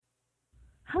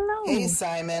Hey, Hello.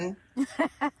 Simon. Hey,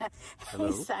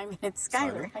 Simon, it's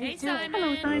Skylar. How you doing?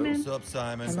 Hello, Simon. What's up,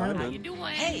 Simon? Hello. How you doing?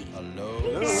 Hey,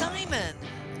 Hello. Simon.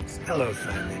 Hello,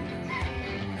 Simon.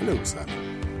 Hello,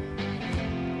 Simon.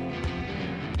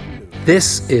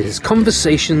 This is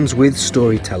Conversations with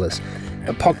Storytellers,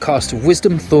 a podcast of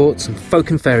wisdom, thoughts, and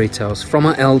folk and fairy tales from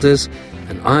our elders,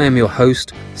 and I am your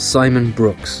host, Simon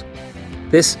Brooks.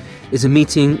 This is a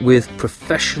meeting with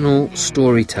professional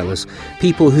storytellers,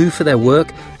 people who, for their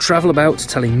work, travel about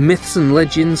telling myths and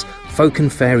legends, folk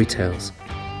and fairy tales.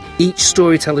 Each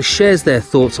storyteller shares their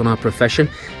thoughts on our profession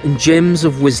and gems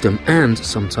of wisdom and,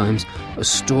 sometimes, a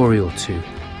story or two.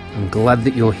 I'm glad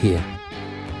that you're here.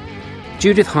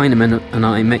 Judith Heinemann and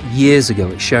I met years ago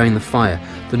at Sharing the Fire,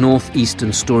 the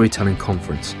Northeastern Storytelling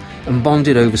Conference, and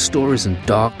bonded over stories and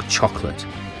dark chocolate.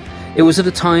 It was at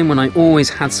a time when I always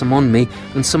had some on me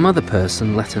and some other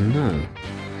person let her know.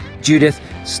 Judith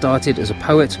started as a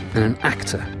poet and an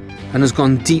actor and has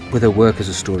gone deep with her work as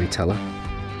a storyteller.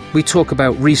 We talk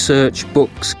about research,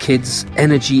 books, kids,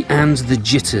 energy and the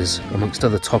jitters, amongst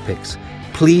other topics.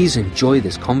 Please enjoy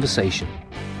this conversation.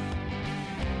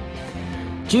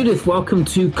 Judith, welcome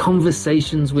to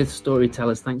Conversations with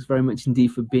Storytellers. Thanks very much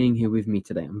indeed for being here with me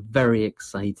today. I'm very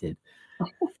excited.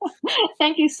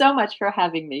 Thank you so much for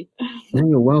having me. No,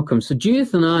 you're welcome. So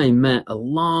Judith and I met a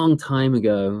long time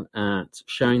ago at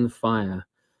Sharing the Fire,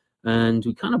 and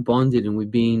we kind of bonded, and we've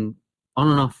been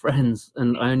on and off friends.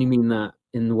 And I only mean that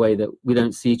in the way that we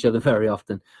don't see each other very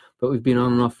often, but we've been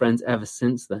on and off friends ever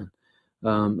since then.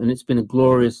 And it's been a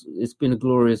glorious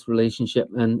relationship.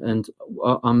 And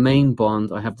our main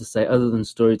bond, I have to say, other than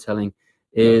storytelling,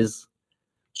 is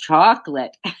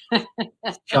chocolate.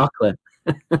 Chocolate.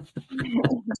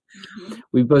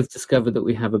 We both discovered that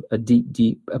we have a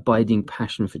deep, abiding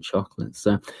passion for chocolate.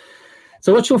 So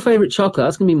what's your favorite chocolate?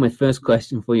 That's going to be my first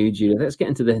question for you, Judith. Let's get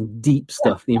into the deep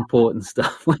stuff, the important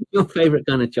stuff. What's your favorite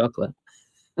kind of chocolate?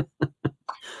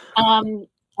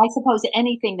 I suppose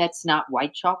anything that's not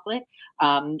white chocolate.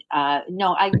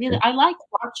 No, I like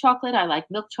dark chocolate. I like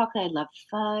milk chocolate. I love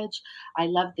fudge. I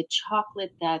love the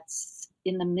chocolate that's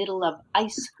in the middle of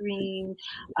ice cream.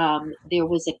 There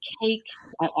was a cake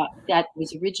that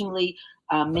was originally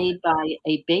made by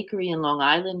a bakery in Long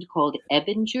Island called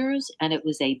Ebinger's, and it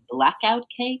was a blackout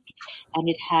cake, and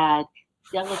it had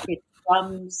delicate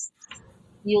crumbs,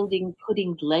 yielding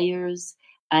pudding layers,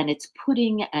 and it's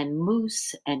pudding and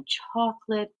mousse and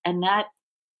chocolate, and that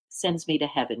sends me to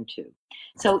heaven too.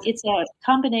 So it's a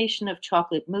combination of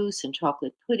chocolate mousse and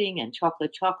chocolate pudding and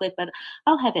chocolate, but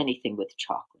I'll have anything with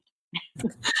chocolate.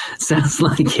 Sounds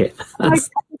like it. I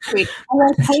write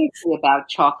poetry about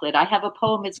chocolate. I have a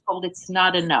poem. It's called "It's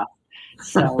Not Enough."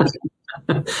 So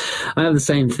I have the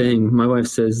same thing. My wife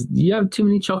says, you have too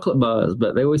many chocolate bars,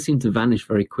 but they always seem to vanish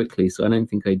very quickly, so I don't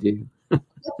think I do. What's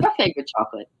your favorite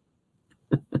chocolate?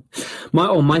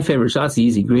 My favorite, that's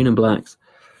easy, green and blacks.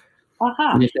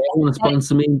 Uh-huh. And if they want to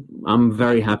sponsor me, I'm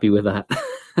very happy with that.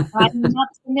 I'm not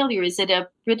familiar. Is it a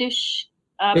British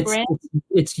brand?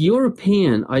 It's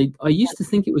European. I used to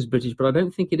think it was British, but I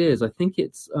don't think it is. I think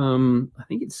it's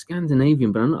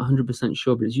Scandinavian, but I'm not 100%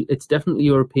 sure. But it's definitely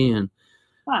European,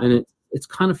 and it's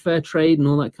kind of fair trade and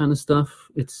all that kind of stuff.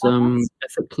 It's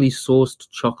ethically sourced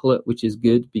chocolate, which is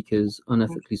good because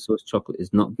unethically sourced chocolate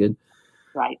is not good.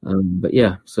 Right. But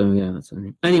yeah, so yeah, that's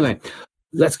anyway.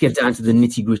 Let's get down to the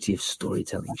nitty gritty of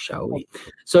storytelling, shall we?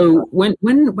 So when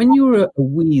you were a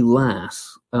wee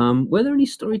lass, were there any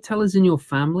storytellers in your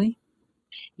family?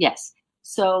 Yes.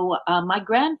 So my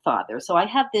grandfather. So I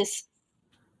have this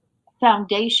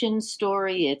foundation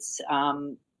story. It's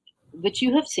which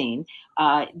you have seen.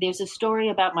 There's a story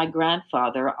about my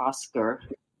grandfather, Oscar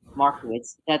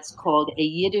Markowitz, that's called A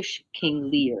Yiddish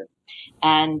King Lear,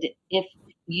 and if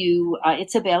you,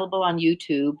 it's available on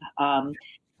YouTube.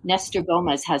 Nestor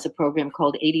Gomez has a program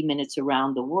called 80 Minutes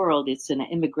Around the World. It's an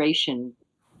immigration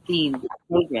themed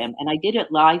program. And I did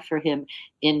it live for him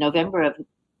in November of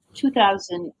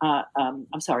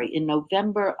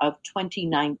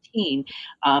 2019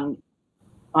 on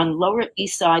Lower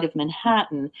East Side of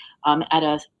Manhattan at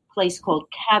a place called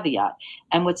Caveat.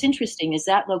 And what's interesting is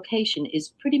that location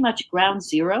is pretty much ground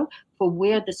zero for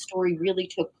where the story really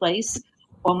took place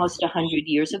almost 100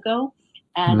 years ago.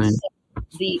 And so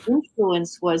the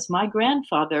influence was my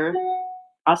grandfather,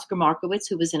 Oscar Markowitz,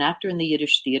 who was an actor in the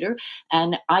Yiddish theater,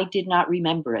 and I did not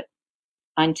remember it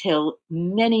until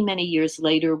many, many years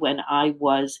later when I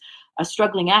was a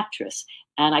struggling actress.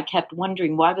 And I kept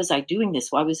wondering, why was I doing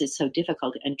this? Why was it so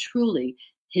difficult? And truly,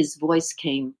 his voice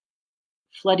came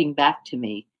flooding back to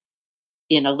me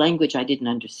in a language I didn't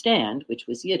understand, which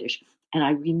was Yiddish. And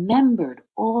I remembered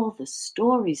all the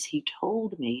stories he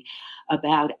told me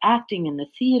about acting in the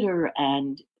theater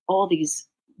and all these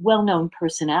well-known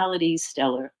personalities,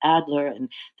 Stella Adler and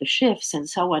the Schiffs and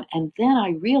so on. And then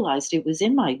I realized it was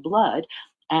in my blood.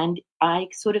 And I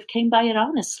sort of came by it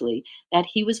honestly, that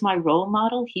he was my role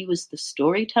model. He was the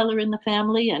storyteller in the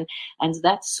family. And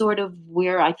that's sort of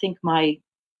where I think my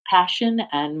passion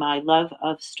and my love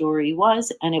of story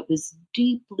was. And it was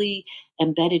deeply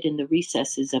embedded in the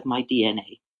recesses of my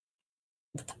DNA.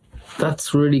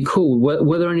 That's really cool.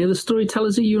 Were there any other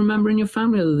storytellers that you remember in your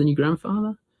family other than your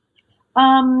grandfather?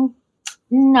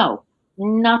 No,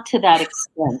 not to that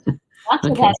extent. Not to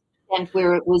that extent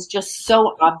where it was just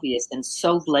so obvious and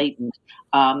so blatant.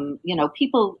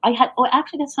 People,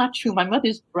 actually that's not true. My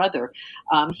mother's brother,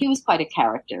 he was quite a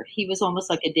character. He was almost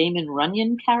like a Damon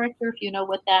Runyon character, if you know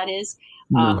what that is.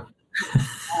 No.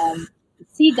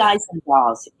 See Guys and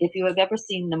Dolls. If you have ever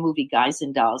seen the movie Guys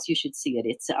and Dolls, you should see it.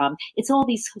 It's all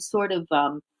these sort of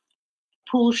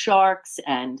pool sharks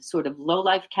and sort of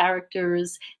low-life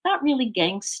characters, not really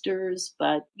gangsters,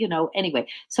 but anyway.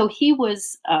 So he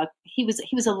was a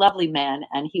lovely man,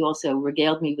 and he also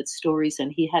regaled me with stories,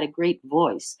 and he had a great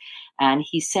voice, and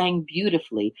he sang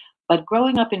beautifully. But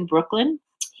growing up in Brooklyn,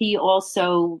 he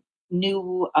also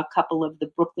knew a couple of the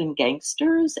Brooklyn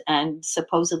gangsters, and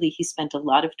supposedly he spent a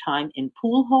lot of time in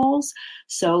pool halls.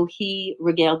 So he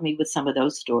regaled me with some of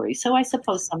those stories. So I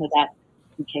suppose some of that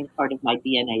became part of my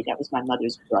DNA. That was my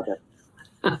mother's brother.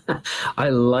 I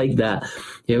like that.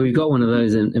 Yeah, we've got one of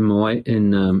those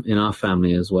in our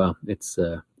family as well. It's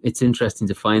interesting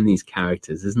to find these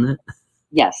characters, isn't it?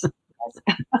 Yes.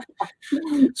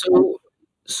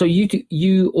 So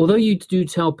you although you do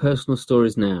tell personal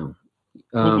stories now,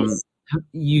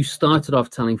 you started off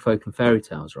telling folk and fairy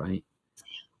tales, right?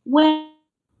 When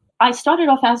I started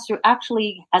off as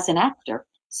an actor,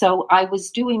 so I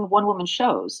was doing one-woman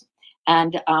shows,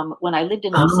 and when I lived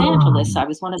in Los Angeles, I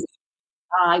was one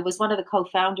of the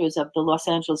co-founders of the Los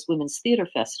Angeles Women's Theater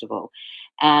Festival,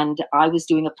 and I was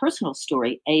doing a personal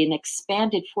story, an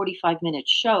expanded 45-minute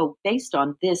show based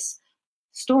on this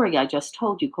story I just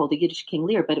told you called The Yiddish King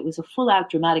Lear, but it was a full-out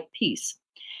dramatic piece,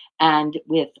 and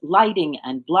with lighting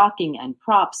and blocking and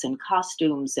props and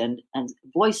costumes and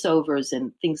voiceovers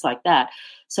and things like that.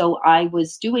 So I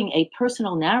was doing a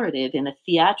personal narrative in a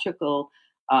theatrical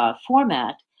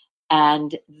format.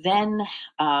 And then,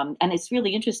 and it's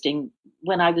really interesting,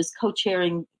 when I was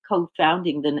co-founding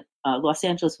the Los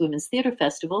Angeles Women's Theater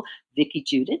Festival, Vicki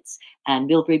Juditz and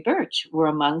Milbrey Birch were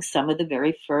among some of the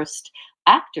very first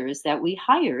actors that we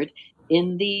hired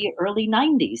in the early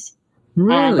 90s.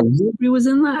 Really? Milbrey was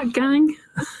in that gang?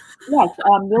 Yes,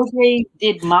 Milbrey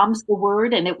did Mom's the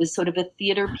Word, and it was sort of a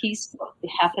theater piece for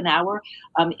half an hour.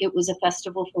 It was a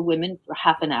festival for women for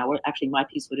half an hour. Actually, my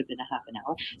piece would have been a half an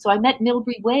hour. So I met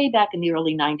Milbrey way back in the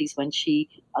early 90s when she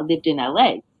lived in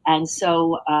LA. And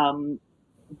so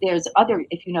there's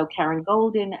if you know Karen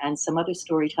Golden and some other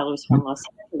storytellers from Los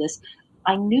Angeles,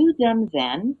 I knew them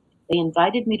then. They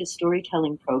invited me to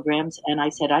storytelling programs, and I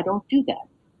said, I don't do that.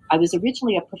 I was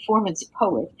originally a performance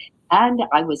poet, and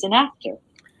I was an actor.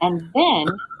 And then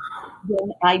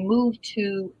when I moved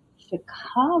to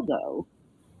Chicago,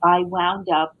 I wound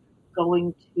up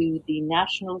going to the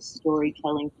National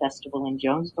Storytelling Festival in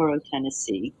Jonesboro,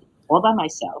 Tennessee, all by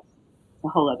myself. It's a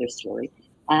whole other story.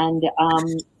 And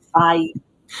I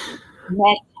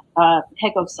met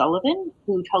Peg O'Sullivan,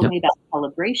 who told me about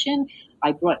Telebration.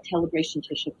 I brought Telebration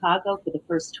to Chicago for the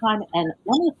first time. And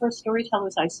one of the first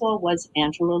storytellers I saw was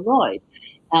Angela Lloyd.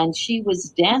 And she was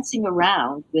dancing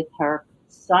around with her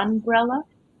sunbrella,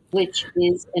 which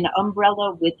is an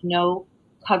umbrella with no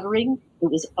covering. It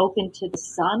was open to the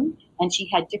sun, and she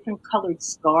had different colored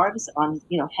scarves on,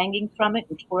 hanging from it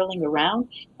and twirling around.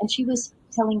 And she was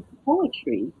telling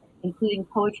poetry, including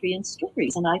poetry and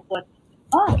stories. And I thought,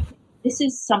 this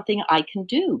is something I can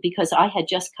do, because I had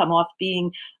just come off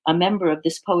being a member of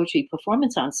this poetry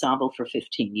performance ensemble for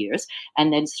 15 years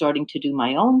and then starting to do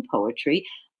my own poetry.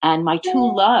 And my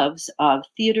two loves of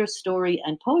theater, story,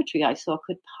 and poetry I saw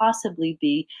could possibly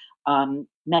be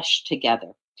meshed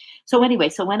together. So anyway,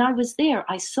 when I was there,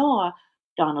 I saw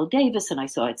Donald Davis, and I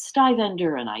saw Ed Stuyvesant,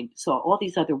 and I saw all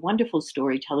these other wonderful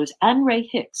storytellers, and Ray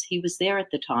Hicks. He was there at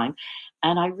the time.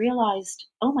 And I realized,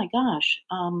 oh my gosh,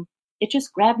 it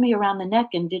just grabbed me around the neck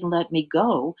and didn't let me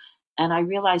go. And I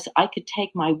realized I could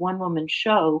take my one-woman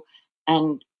show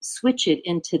and switch it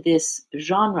into this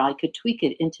genre. I could tweak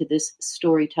it into this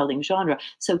storytelling genre.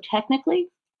 So technically,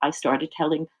 I started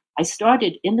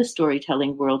in the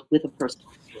storytelling world with a personal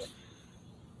story.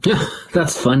 Yeah,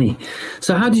 that's funny.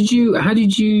 So how did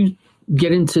you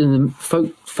get into the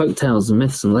folk tales and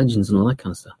myths and legends and all that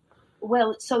kind of stuff?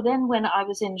 Well, so then when I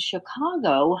was in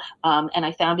Chicago, and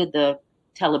I founded the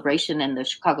Telebration and the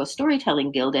Chicago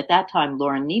Storytelling Guild, at that time,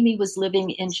 Lauren Nemi was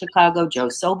living in Chicago,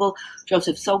 Joseph Sobel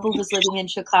was living in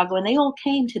Chicago, and they all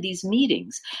came to these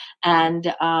meetings.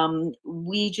 And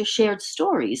we just shared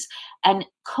stories. And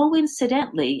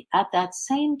coincidentally, at that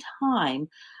same time,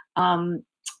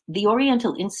 the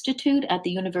Oriental Institute at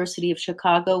the University of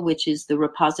Chicago, which is the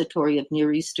repository of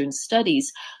Near Eastern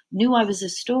studies, knew I was a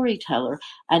storyteller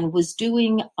and was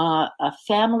doing a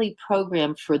family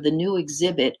program for the new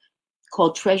exhibit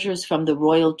called Treasures from the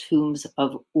Royal Tombs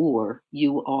of Ur,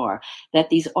 U-R, that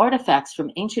these artifacts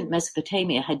from ancient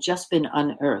Mesopotamia had just been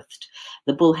unearthed.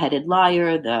 The bull-headed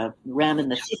lyre, the ram in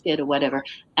the thicket, or whatever.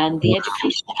 And the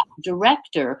education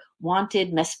director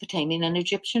wanted Mesopotamian and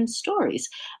Egyptian stories.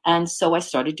 And so I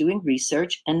started doing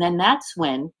research. And then that's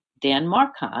when Dan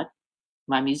Marcotte,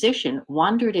 my musician,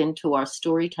 wandered into our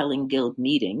Storytelling Guild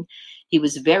meeting. He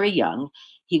was very young.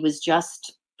 He was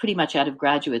just pretty much out of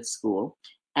graduate school.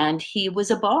 And he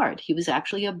was a bard. He was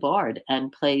actually a bard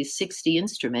and plays 60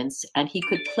 instruments. And he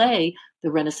could play the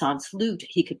Renaissance lute.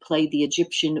 He could play the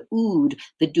Egyptian oud,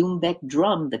 the doumbek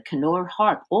drum, the kinnor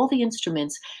harp, all the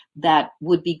instruments that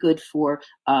would be good for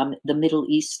the Middle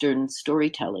Eastern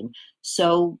storytelling.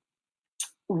 So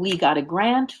we got a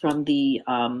grant from the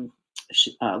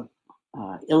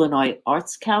Illinois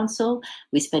Arts Council.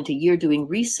 We spent a year doing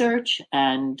research,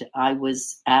 and I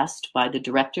was asked by the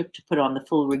director to put on the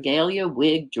full regalia,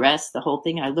 wig, dress, the whole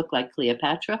thing. I looked like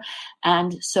Cleopatra.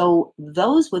 And so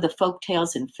those were the folk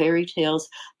tales and fairy tales,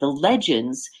 the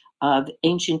legends of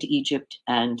ancient Egypt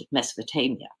and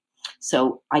Mesopotamia.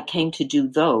 So I came to do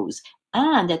those.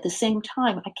 And at the same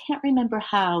time, I can't remember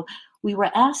how, we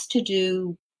were asked to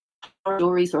do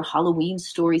stories or Halloween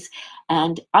stories.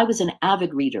 And I was an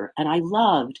avid reader, and I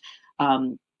loved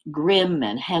Grimm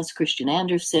and Hans Christian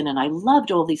Andersen, and I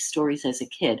loved all these stories as a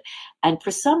kid. And for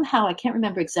somehow, I can't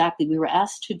remember exactly, we were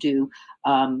asked to do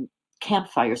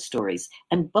campfire stories.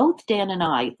 And both Dan and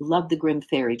I loved the Grimm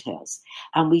fairy tales.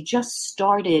 And we just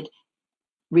started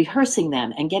rehearsing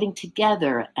them and getting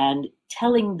together and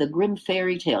telling the Grimm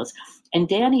fairy tales. And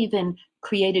Dan even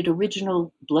created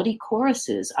original bloody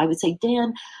choruses. I would say,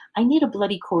 Dan, I need a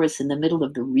bloody chorus in the middle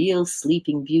of the real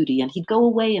Sleeping Beauty. And he'd go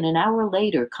away, and an hour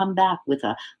later come back with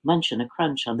a munch and a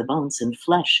crunch on the bones and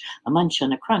flesh, a munch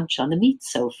and a crunch on the meat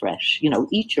so fresh. You know,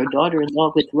 eat your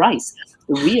daughter-in-law with rice,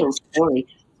 the real story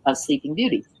of Sleeping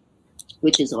Beauty,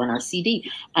 which is on our CD.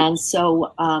 And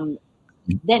so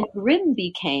then Grimm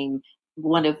became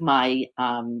one of my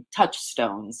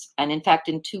touchstones. And in fact,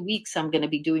 in 2 weeks, I'm going to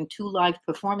be doing 2 live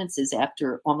performances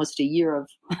after almost a year of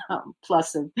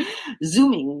plus of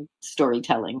Zooming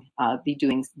storytelling, be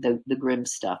doing the Grimm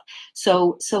stuff.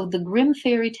 So the Grimm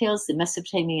fairy tales, the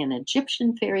Mesopotamian and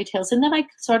Egyptian fairy tales, and then I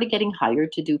started getting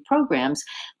hired to do programs.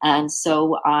 And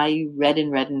so I read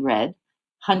and read and read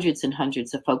hundreds and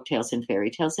hundreds of folk tales and fairy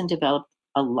tales and developed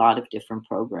a lot of different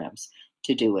programs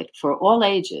to do it for all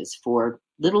ages, for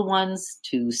little ones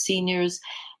to seniors.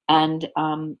 And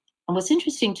what's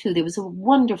interesting too, there was a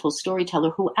wonderful storyteller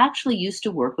who actually used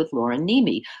to work with Lauren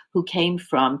Nemi, who came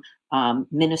from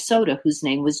Minnesota, whose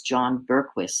name was John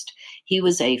Berquist. He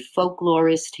was a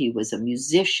folklorist, he was a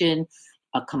musician,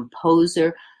 a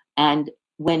composer. And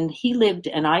when he lived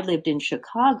and I lived in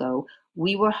Chicago,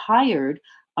 we were hired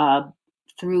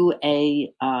through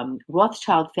a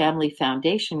Rothschild Family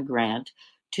Foundation grant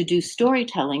to do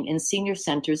storytelling in senior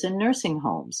centers and nursing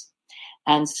homes.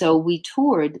 And so we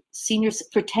toured seniors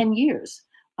for 10 years,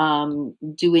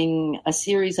 doing a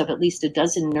series of at least a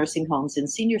dozen nursing homes and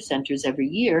senior centers every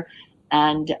year.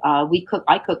 And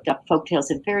I cooked up folktales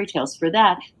and fairy tales for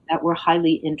that were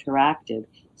highly interactive.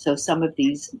 So some of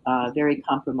these very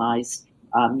compromised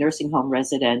nursing home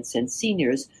residents and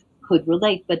seniors could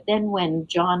relate. But then when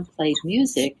John played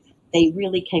music, they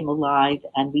really came alive,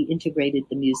 and we integrated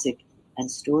the music and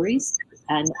stories.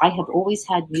 And I have always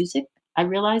had music, I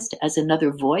realized, as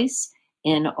another voice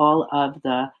in all of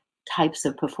the types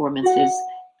of performances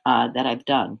that I've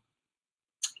done.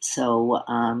 So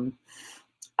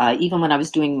even when I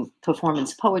was doing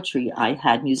performance poetry, I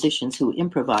had musicians who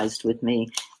improvised with me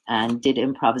and did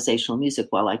improvisational music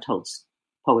while I told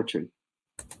poetry.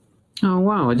 Oh,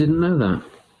 wow. I didn't know that.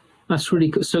 That's really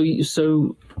cool.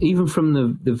 So even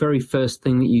from the very first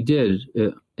thing that you did,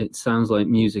 it sounds like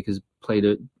music has played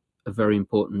a very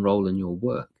important role in your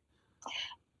work.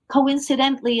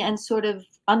 Coincidentally and sort of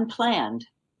unplanned.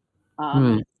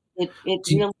 Right. It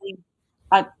really...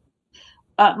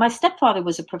 my stepfather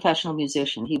was a professional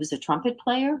musician. He was a trumpet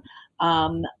player,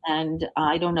 and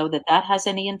I don't know that has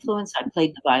any influence. I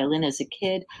played the violin as a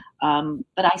kid,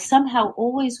 but I somehow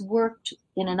always worked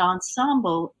in an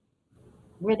ensemble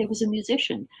where there was a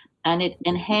musician, and it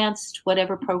enhanced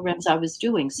whatever programs I was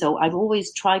doing. So I've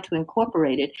always tried to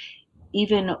incorporate it.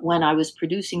 Even when I was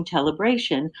producing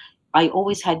Telebration, I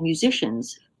always had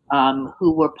musicians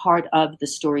who were part of the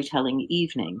storytelling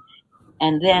evening.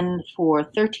 And then for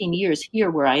 13 years here,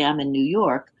 where I am in New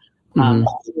York,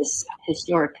 this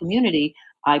historic community,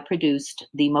 I produced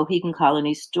the Mohegan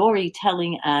Colony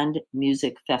Storytelling and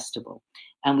Music Festival.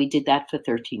 And we did that for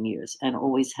 13 years and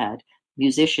always had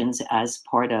musicians as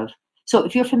part of. So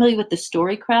if you're familiar with the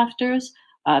Story Crafters,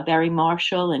 Barry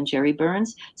Marshall and Jerry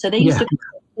Burns, so they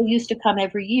used to come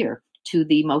every year to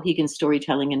the Mohegan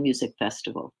Storytelling and Music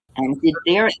Festival, and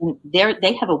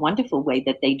they have a wonderful way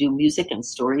that they do music and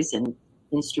stories and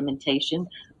instrumentation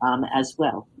as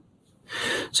well.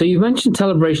 So you mentioned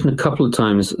Telebration a couple of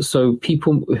times, so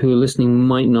people who are listening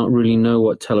might not really know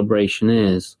what Telebration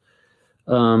is.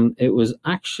 It was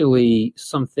actually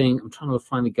something, I'm trying to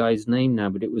find the guy's name now,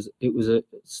 but it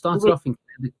started off in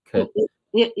Connecticut.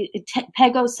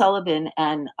 Peg O'Sullivan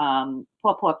and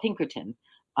Paw Pinkerton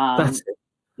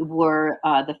were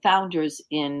the founders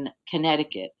in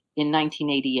Connecticut in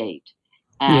 1988.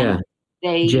 And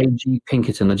J.G.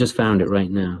 Pinkerton, I just found it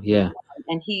right now, yeah.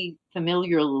 And he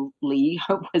familiarly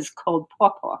was called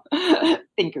Paw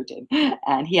Pinkerton,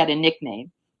 and he had a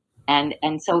nickname.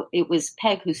 And so it was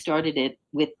Peg who started it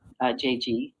with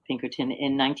J.G. Pinkerton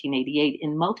in 1988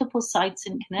 in multiple sites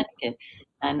in Connecticut.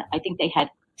 And I think they had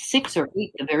 6 or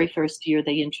 8 the very first year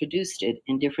they introduced it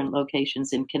in different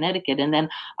locations in Connecticut. And then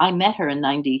I met her in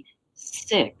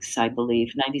 96, I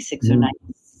believe, 96 or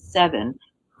 97,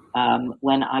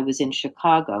 when I was in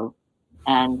Chicago.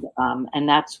 And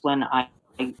that's when I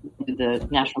went to the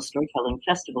National Storytelling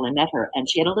Festival and met her. And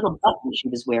she had a little button she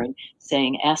was wearing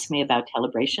saying, "Ask me about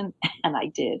Telebration." And I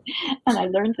did. And I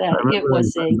learned that it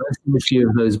was a few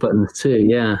of those buttons too,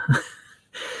 yeah.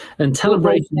 And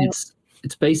Telebration,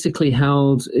 it's basically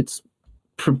held, it's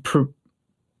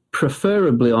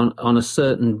preferably on a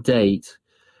certain date.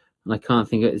 And I can't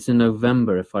think it's in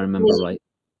November, if I remember right.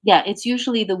 Yeah, it's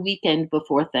usually the weekend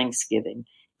before Thanksgiving.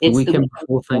 It's the weekend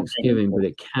before Thanksgiving, but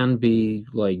it can be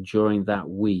like during that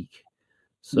week.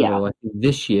 So I think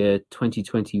this year,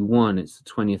 2021, it's the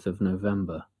 20th of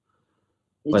November.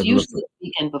 It's usually the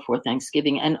weekend before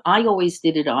Thanksgiving. And I always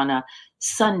did it on a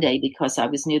Sunday because I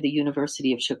was near the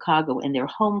University of Chicago and their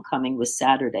homecoming was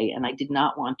Saturday. And I did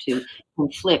not want to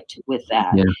conflict with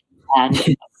that. Yeah. And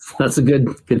that's a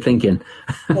good thinking.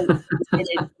 And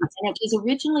it was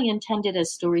originally intended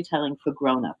as storytelling for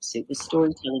grown-ups. It was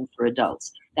storytelling for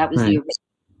adults. That was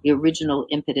the original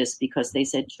impetus, because they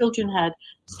said children had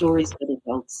stories but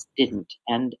adults didn't.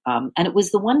 And it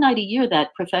was the one night a year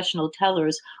that professional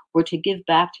tellers were to give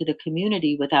back to the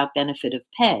community without benefit of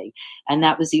pay. And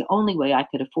that was the only way I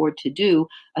could afford to do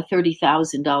a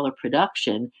 $30,000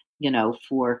 production,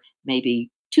 for maybe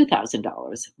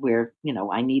 $2,000, where,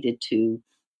 I needed to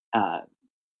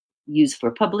use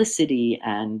for publicity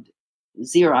and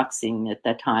Xeroxing at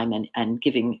that time and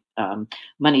giving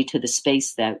money to the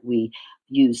space that we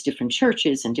use, different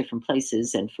churches and different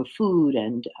places, and for food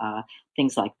and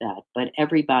things like that. But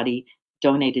everybody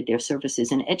donated their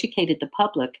services and educated the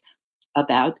public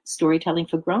about storytelling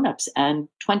for grown-ups. And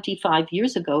 25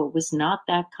 years ago, it was not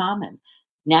that common.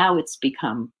 Now it's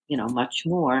become, much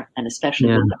more, and especially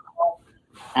with the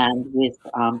and with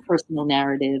personal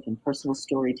narrative and personal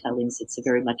storytellings, it's a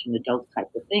very much an adult type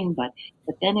of thing. But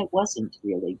then it wasn't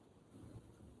really.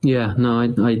 Yeah, no, I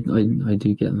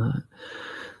do get that.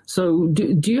 So,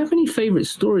 do you have any favorite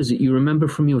stories that you remember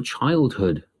from your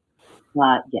childhood?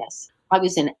 Yes, I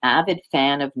was an avid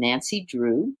fan of Nancy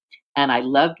Drew, and I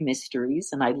loved mysteries,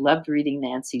 and I loved reading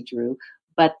Nancy Drew.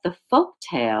 But the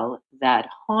folktale that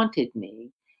haunted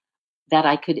me, that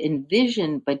I could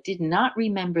envision but did not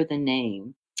remember the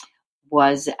name,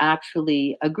 was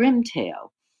actually a Grimm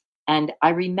tale. And I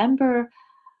remember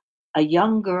a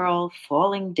young girl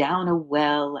falling down a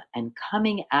well and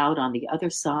coming out on the other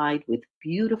side with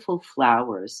beautiful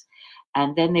flowers.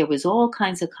 And then there was all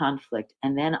kinds of conflict.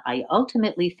 And then I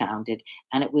ultimately found it,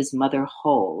 and it was Mother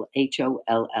Holle,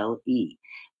 Holle.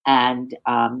 And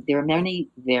there are many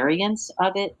variants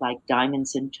of it, like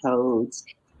Diamonds and Toads,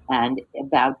 and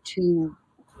about 2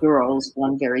 girls,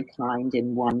 one very kind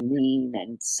and one mean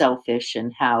and selfish,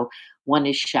 and how one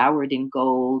is showered in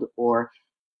gold or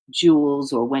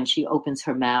jewels, or when she opens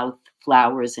her mouth,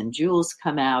 flowers and jewels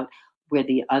come out, where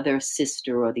the other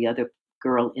sister or the other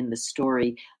girl in the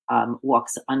story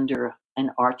walks under an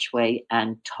archway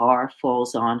and tar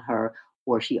falls on her,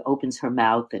 or she opens her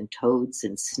mouth and toads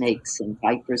and snakes and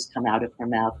vipers come out of her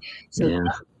mouth. So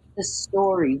the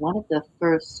story, one of the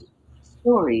first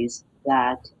stories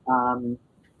that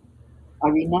I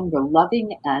remember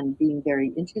loving and being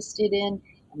very interested in.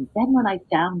 And then when I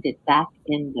found it back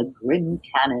in the Grimm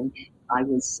canon, I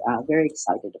was very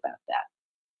excited about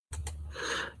that.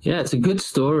 Yeah, it's a good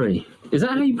story. Is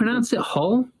that how you pronounce it?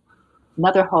 Hull?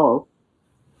 Mother Hull.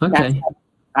 Okay.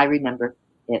 I remember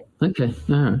it. Okay.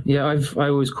 Yeah, I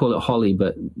always call it Holly,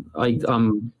 but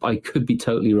I could be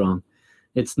totally wrong.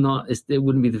 It's not. It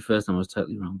wouldn't be the first time I was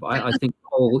totally wrong, but I think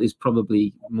Hull is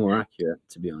probably more accurate,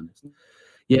 to be honest.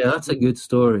 Yeah, that's a good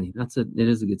story. It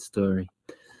is a good story.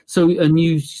 So, and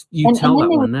you tell that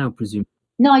one now, presumably.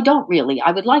 No, I don't really.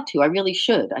 I would like to. I really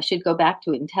should. I should go back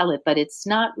to it and tell it, but it's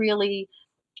not really.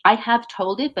 I have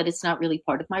told it, but it's not really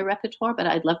part of my repertoire, but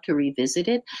I'd love to revisit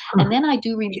it. And then I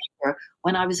do remember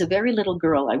when I was a very little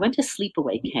girl, I went to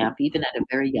sleepaway camp, even at a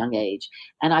very young age,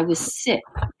 and I was sick,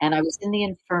 and I was in the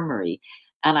infirmary,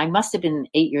 and I must have been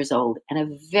 8 years old, and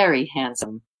a very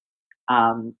handsome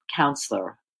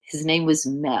counselor. His name was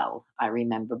Mel, I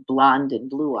remember, blonde and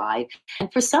blue-eyed.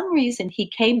 And for some reason, he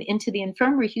came into the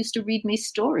infirmary. He used to read me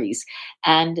stories.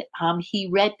 And he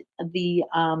read the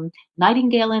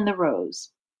Nightingale and the Rose.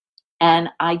 And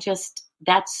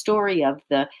that story of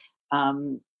the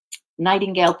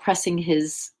nightingale pressing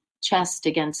his chest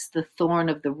against the thorn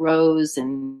of the rose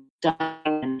and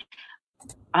dying,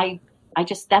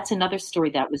 that's another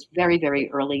story that was very, very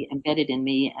early embedded in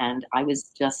me. And I was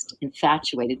just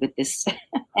infatuated with this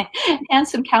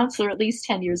handsome counselor, at least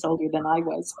 10 years older than I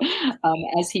was,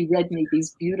 as he read me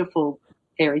these beautiful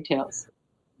fairy tales.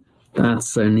 That's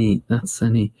so neat.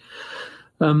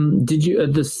 Did you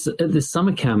at this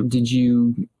summer camp? Did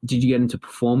you get into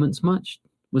performance much?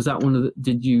 Was that one of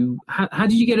the? How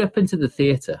did you get up into the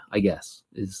theatre? I guess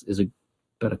is a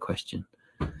better question.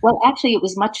 Well, actually, it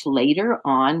was much later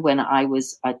on when I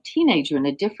was a teenager in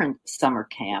a different summer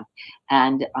camp,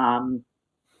 and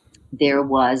there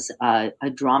was a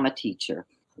drama teacher,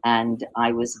 and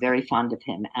I was very fond of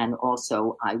him, and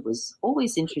also I was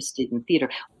always interested in theater.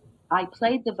 I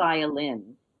played the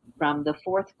violin from the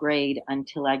 4th grade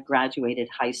until I graduated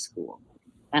high school.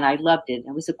 And I loved it.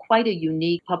 It was quite a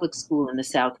unique public school in the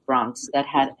South Bronx that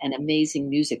had an amazing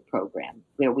music program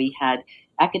where we had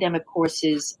academic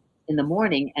courses in the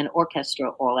morning and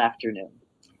orchestra all afternoon.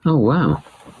 Oh, wow.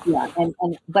 Yeah.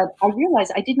 But I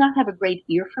realized I did not have a great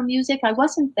ear for music. I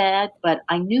wasn't bad, but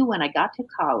I knew when I got to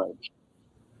college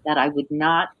that I would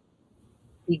not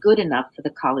be good enough for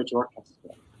the college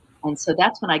orchestra. And so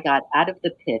that's when I got out of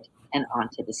the pit and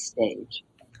onto the stage.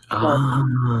 So I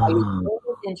was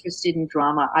always interested in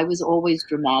drama. I was always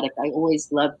dramatic. I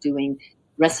always loved doing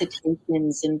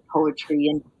recitations and poetry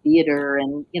and theater,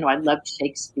 and I loved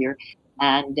Shakespeare.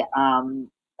 And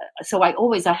so I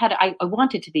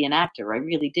wanted to be an actor. I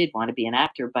really did want to be an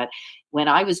actor. But when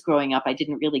I was growing up, I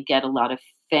didn't really get a lot of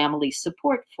family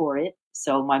support for it.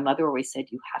 So my mother always said,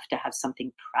 you have to have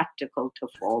something practical to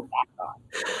fall back on.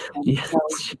 Yes.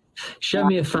 So, show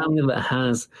me a family that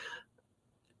has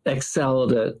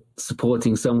excelled at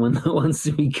supporting someone that wants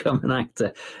to become an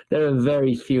actor. There are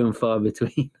very few and far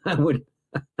between, I would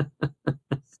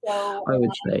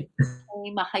say.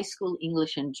 I'm a high school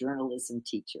English and journalism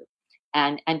teacher.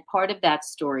 And part of that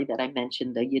story that I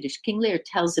mentioned, the Yiddish King Lear,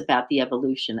 tells about the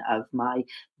evolution of my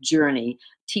journey,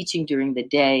 teaching during the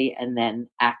day and then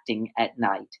acting at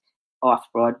night,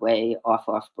 off-Broadway,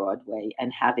 off-Broadway,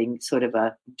 and having sort of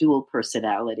a dual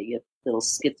personality, a little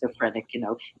schizophrenic,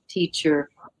 teacher,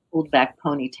 pulled back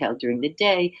ponytail during the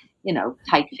day,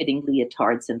 tight-fitting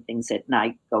leotards and things at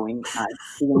night, doing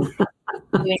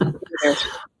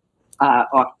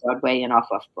off-Broadway and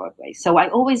off-Broadway. So I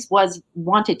always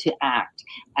wanted to act.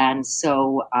 And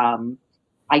so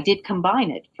I did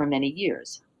combine it for many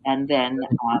years. And then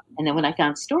when I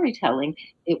found storytelling,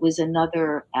 it was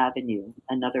another avenue,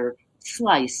 another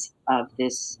slice of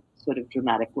this sort of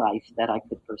dramatic life that I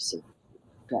could pursue.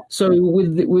 Yeah. So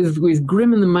with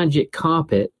Grimm and the Magic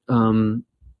Carpet,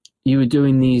 you were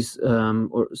doing these,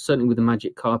 or certainly with the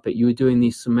Magic Carpet, you were doing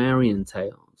these Sumerian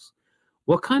tales.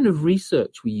 What kind of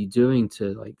research were you doing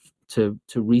to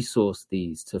resource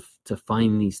these, to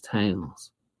find these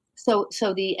tales? So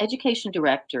the education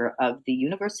director of the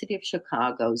University of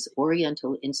Chicago's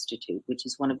Oriental Institute, which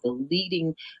is one of the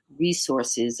leading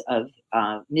resources of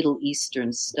Middle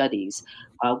Eastern studies,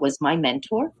 was my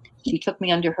mentor. She took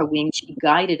me under her wing. She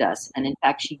guided us. And in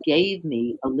fact, she gave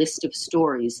me a list of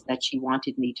stories that she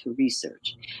wanted me to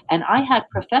research. And I had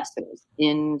professors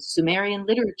in Sumerian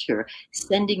literature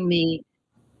sending me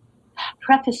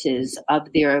prefaces of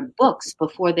their books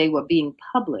before they were being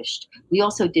published. We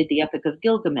also did the Epic of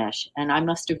Gilgamesh, and I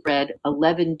must have read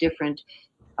 11 different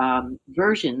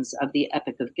versions of the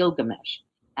Epic of Gilgamesh.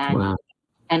 And wow.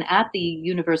 And at the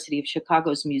University of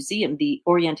Chicago's museum, the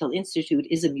Oriental Institute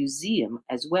is a museum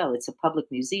as well. It's a public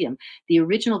museum. The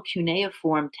original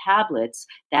cuneiform tablets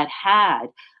that had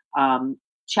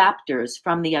chapters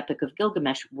from the Epic of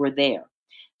Gilgamesh were there.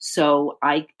 So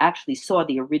I actually saw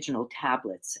the original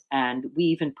tablets, and we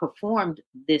even performed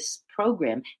this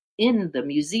program in the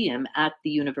museum at the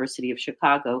University of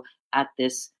Chicago at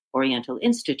this Oriental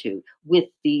Institute with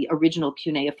the original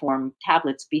cuneiform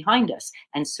tablets behind us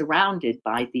and surrounded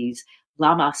by these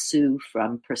lamassu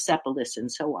from Persepolis and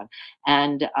so on.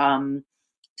 And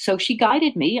so she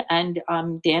guided me, and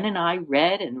Dan and I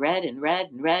read, and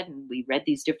we read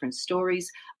these different stories,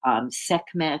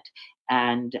 Sekhmet,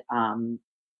 and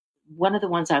one of the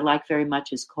ones I like very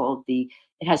much is called it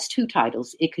has two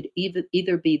titles. It could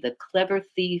either be The Clever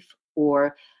Thief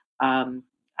or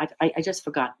I just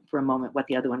forgot for a moment what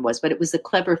the other one was, but it was The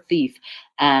Clever Thief.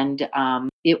 And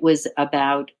it was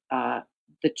about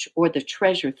the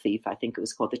Treasure Thief, I think it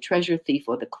was called The Treasure Thief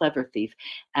or The Clever Thief.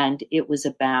 And it was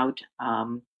about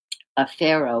a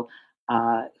pharaoh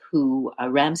who,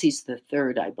 Ramses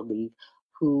III, I believe,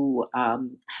 who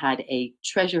had a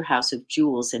treasure house of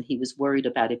jewels, and he was worried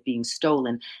about it being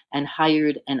stolen and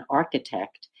hired an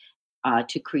architect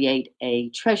to create a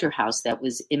treasure house that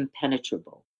was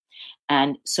impenetrable.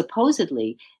 And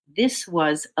supposedly, this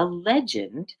was a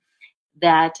legend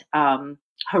that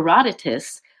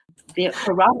Herodotus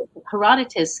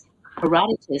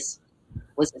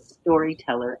was a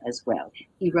storyteller as well.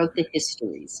 He wrote the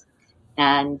histories.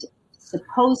 And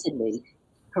supposedly,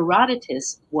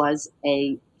 Herodotus was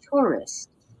a tourist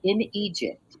in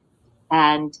Egypt.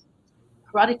 And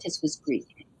Herodotus was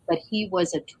Greek, but he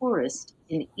was a tourist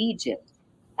in Egypt.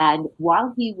 And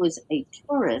while he was a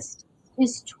tourist,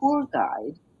 his tour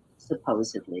guide,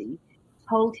 supposedly,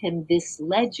 told him this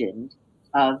legend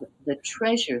of the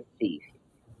treasure thief.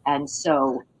 And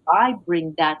so I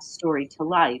bring that story to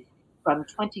life from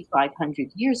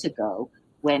 2,500 years ago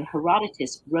when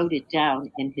Herodotus wrote it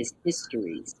down in his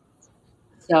histories.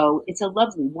 So it's a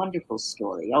lovely, wonderful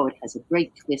story. Oh, it has a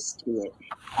great twist to it.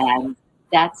 And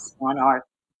that's on our,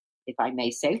 if I may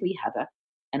say, we have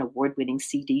an award-winning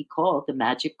CD called The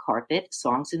Magic Carpet,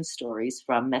 Songs and Stories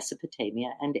from Mesopotamia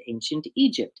and Ancient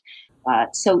Egypt.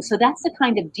 So that's the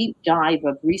kind of deep dive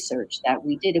of research that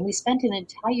we did. And we spent an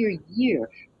entire year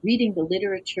reading the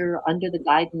literature under the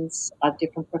guidance of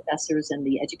different professors and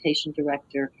the education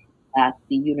director at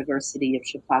the University of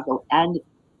Chicago, and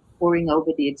poring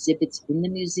over the exhibits in the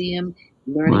museum,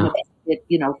 learning about it,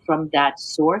 from that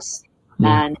source.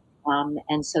 And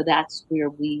so that's where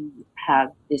we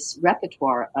have this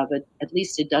repertoire of at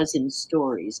least a dozen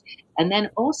stories. And then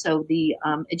also the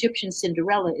Egyptian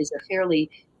Cinderella is a fairly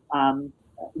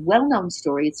well-known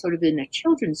story. It's sort of in a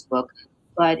children's book,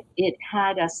 but it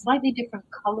had a slightly different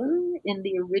color in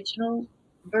the original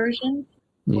version.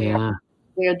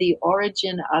 Where the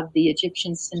origin of the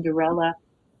Egyptian Cinderella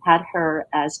had her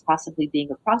as possibly being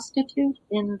a prostitute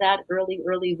in that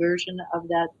early version of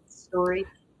that story.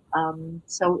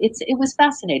 So it was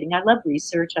fascinating. I love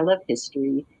research. I love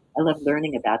history. I love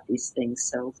learning about these things.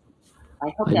 So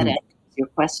I hope that answers your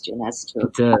question as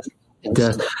to. It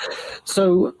does.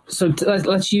 So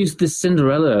let's use this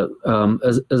Cinderella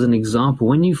as an example.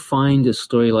 When you find a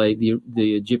story like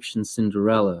the Egyptian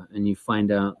Cinderella, and you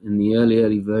find out in the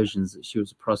early versions that she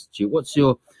was a prostitute, what's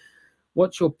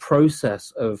your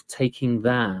process of taking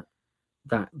that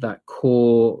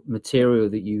core material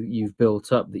that you've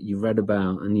built up, that you've read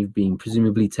about, and you've been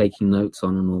presumably taking notes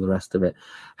on, and all the rest of it?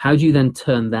 How do you then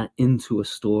turn that into a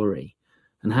story?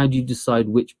 And how do you decide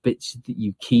which bits that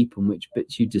you keep and which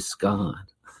bits you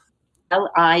discard? Well,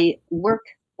 I work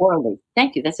orally.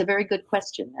 Thank you. That's a very good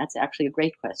question. That's actually a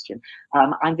great question.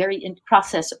 I'm very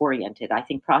process-oriented. I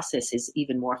think process is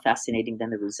even more fascinating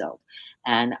than the result.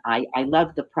 And I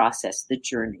love the process, the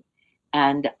journey.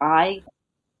 And I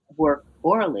work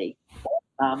orally.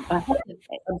 I'm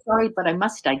sorry, but I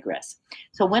must digress.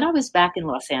 So when I was back in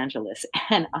Los Angeles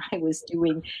and I was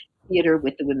doing theater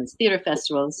with the Women's Theater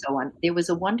Festival and so on, there was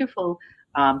a wonderful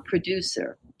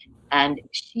producer, and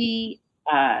she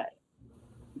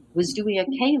was doing a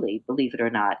Cayley, believe it or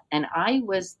not. And I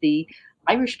was the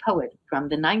Irish poet from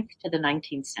the 9th to the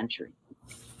 19th century.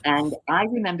 And I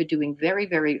remember doing very,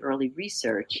 very early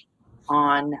research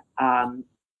on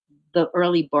the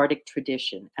early bardic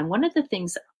tradition. And one of the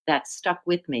things that stuck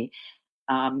with me,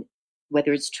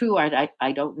 whether it's true or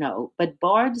I don't know, but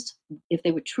bards, if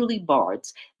they were truly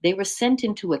bards, they were sent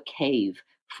into a cave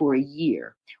for a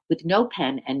year with no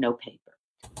pen and no paper.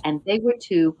 And they were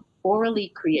to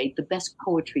orally create the best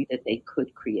poetry that they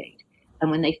could create.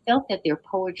 And when they felt that their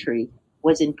poetry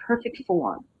was in perfect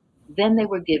form, Then they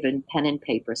were given pen and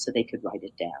paper so they could write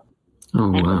it down. Oh,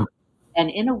 wow. And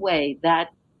in a way, that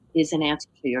is an answer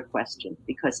to your question,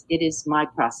 because it is my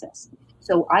process.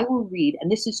 So I will read, and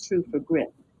this is true for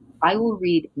Grimm, I will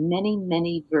read many,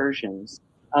 many versions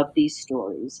of these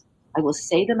stories. I will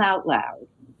say them out loud.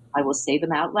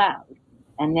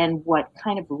 And then what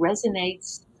kind of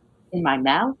resonates in my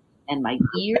mouth and my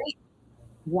ears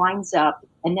winds up.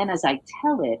 And then as I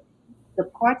tell it, the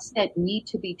parts that need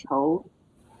to be told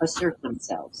assert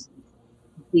themselves.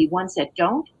 The ones that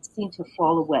don't seem to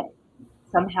fall away.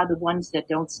 Somehow the ones that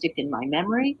don't stick in my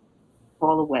memory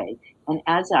fall away. And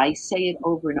as I say it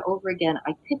over and over again,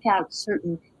 I pick out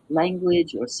certain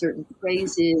language or certain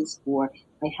phrases, or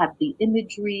I have the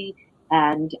imagery.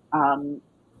 And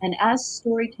as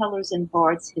storytellers and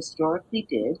bards historically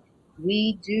did,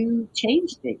 we do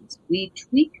change things. We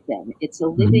tweak them. It's a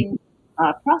living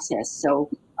process. So,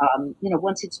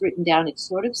 once it's written down, it's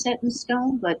sort of set in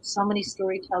stone, but so many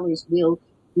storytellers will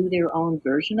do their own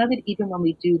version of it. Even when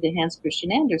we do the Hans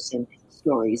Christian Andersen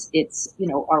stories, it's,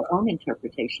 our own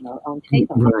interpretation, our own take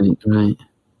on it. Right.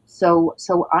 So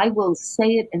I will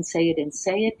say it and say it and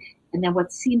say it. And then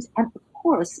what seems, and of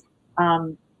course,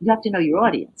 you have to know your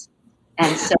audience.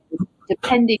 And so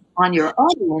depending on your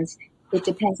audience, it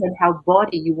depends on how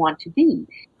bawdy you want to be.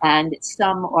 And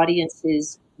some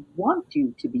audiences want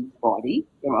you to be bawdy.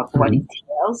 There are bawdy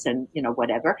tales and,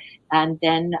 whatever. And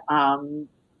then,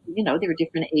 there are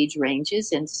different age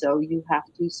ranges. And so you have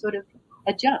to sort of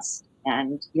adjust.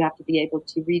 And you have to be able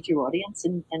to read your audience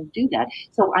and do that.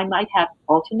 So I might have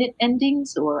alternate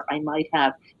endings, or I might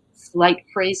have slight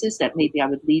phrases that maybe I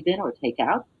would leave in or take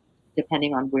out,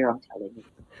 depending on where I'm telling it.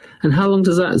 And how long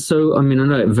does that? So, I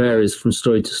know it varies from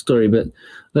story to story, but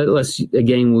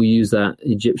we'll use that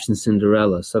Egyptian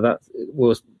Cinderella. So that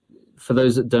was, for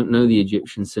those that don't know the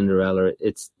Egyptian Cinderella,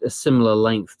 it's a similar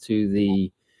length to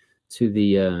the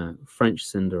French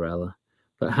Cinderella.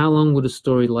 But how long would a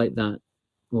story like that,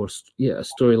 a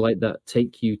story like that,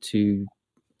 take you to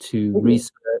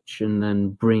research and then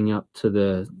bring up to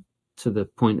the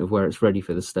point of where it's ready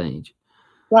for the stage?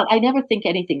 Well, I never think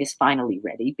anything is finally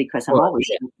ready, because I'm always,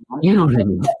 you know what I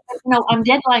mean? I'm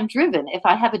deadline driven. If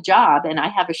I have a job and I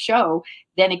have a show,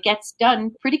 then it gets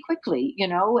done pretty quickly.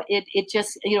 It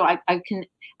just,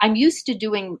 I'm used to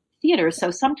doing theater. So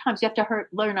sometimes you have to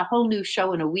learn a whole new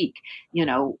show in a week,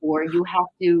 or you have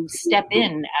to step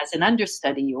in as an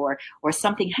understudy, or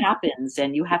something happens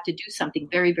and you have to do something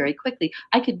very, very quickly.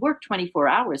 I could work 24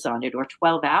 hours on it or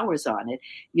 12 hours on it,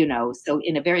 so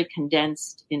in a very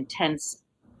condensed, intense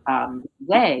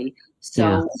way.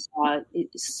 So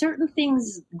certain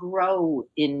things grow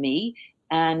in me,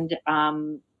 and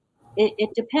it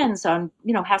depends on,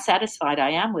 how satisfied I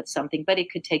am with something, but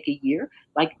it could take a year.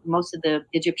 Like most of the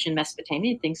Egyptian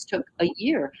Mesopotamian things took a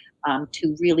year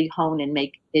to really hone and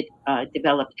make it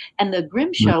develop. And the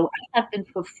Grimm show, I have been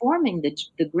performing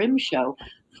the Grimm show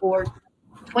for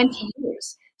 20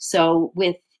 years. So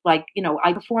with I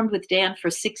performed with Dan for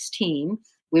 16,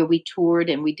 where we toured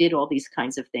and we did all these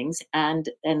kinds of things, and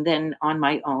then on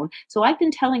my own. So I've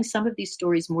been telling some of these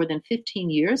stories more than 15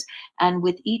 years, and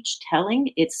with each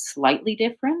telling, it's slightly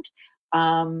different.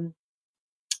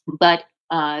 But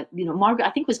Margaret,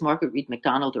 I think it was Margaret Reed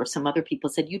MacDonald or some other people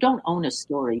said, you don't own a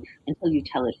story until you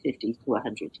tell it 50 to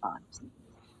 100 times.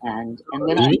 And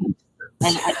when I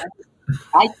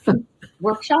do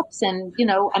workshops, and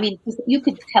you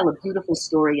could tell a beautiful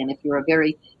story, and if you're a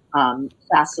very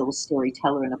facile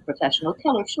storyteller and a professional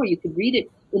teller, sure, you could read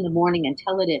it in the morning and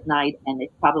tell it at night, and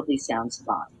it probably sounds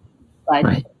fine.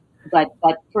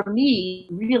 But for me,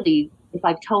 really, if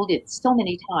I've told it so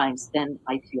many times, then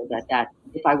I feel that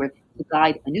if I were to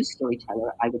guide a new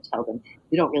storyteller, I would tell them,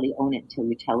 you don't really own it until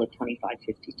you tell it 25,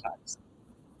 50 times.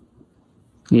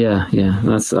 Yeah,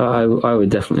 that's I would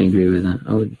definitely agree with that.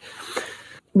 I would.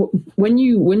 When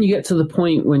you get to the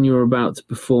point when you're about to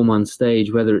perform on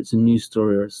stage, whether it's a new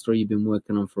story or a story you've been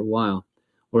working on for a while,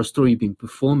 or a story you've been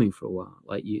performing for a while,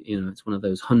 like it's one of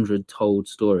those 100 told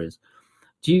stories.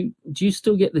 Do you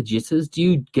still get the jitters? Do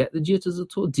you get the jitters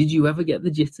at all? Did you ever get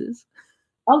the jitters?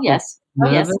 Oh yes.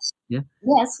 Nervous? Yes.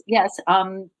 Yeah. Yes.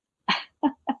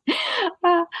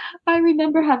 I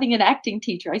remember having an acting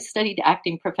teacher. I studied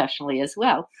acting professionally as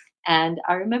well. And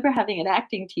I remember having an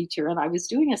acting teacher, and I was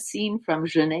doing a scene from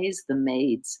Genet's The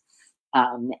Maids.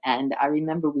 And I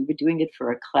remember we were doing it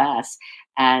for a class,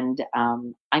 and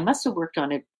I must have worked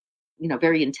on it,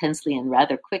 very intensely and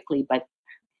rather quickly, but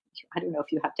I don't know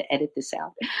if you have to edit this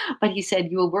out. But he said,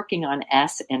 you were working on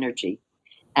ass energy.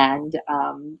 And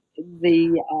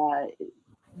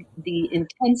the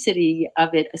intensity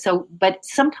of it. So, but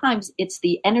sometimes it's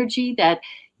the energy that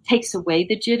takes away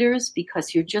the jitters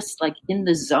because you're just like in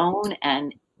the zone,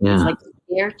 and it's like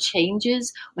the air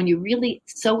changes when you're really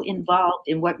so involved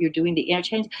in what you're doing. The air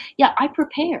changes. Yeah, I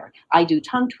prepare. I do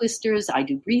tongue twisters. I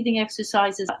do breathing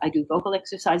exercises. I do vocal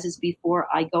exercises before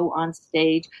I go on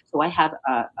stage. So I have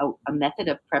a method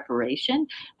of preparation.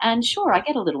 And sure, I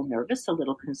get a little nervous, a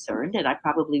little concerned, and I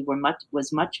probably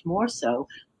was much more so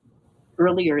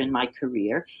earlier in my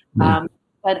career.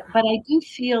 But I do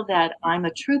feel that I'm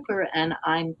a trooper and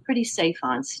I'm pretty safe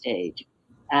on stage.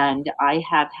 And I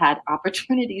have had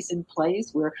opportunities in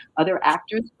plays where other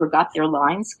actors forgot their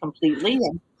lines completely,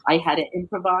 and I had to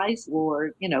improvise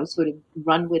or, sort of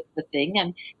run with the thing.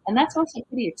 And that's also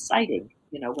pretty exciting,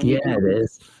 when it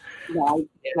is.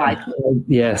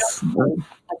 Yes.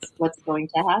 That's what's going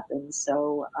to happen.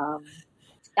 So,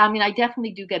 I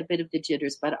definitely do get a bit of the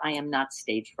jitters, but I am not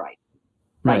stage fright.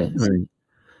 Right.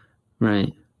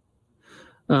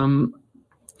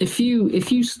 If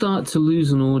you start to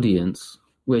lose an audience,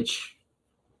 which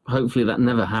hopefully that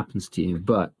never happens to you,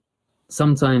 but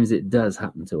sometimes it does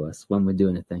happen to us when we're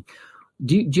doing a thing.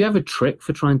 Do you have a trick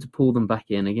for trying to pull them back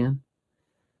in again?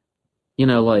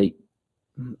 Like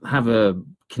have a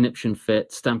conniption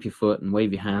fit, stamp your foot and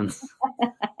wave your hands.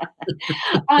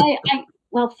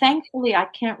 Well, thankfully, I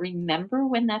can't remember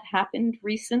when that happened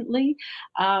recently.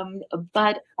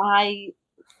 But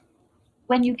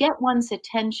when you get one's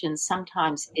attention,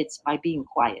 sometimes it's by being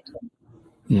quiet.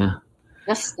 Yeah.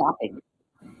 Just stopping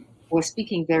or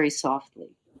speaking very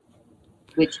softly,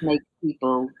 which makes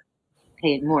people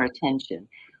pay more attention.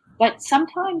 But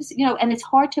sometimes, and it's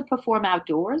hard to perform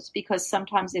outdoors because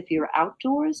sometimes if you're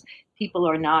outdoors, people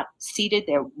are not seated,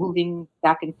 they're moving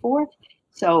back and forth.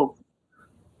 So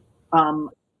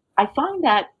I find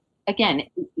that, again,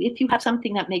 if you have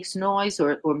something that makes noise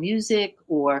or music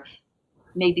or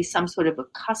maybe some sort of a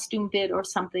costume bit or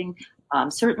something,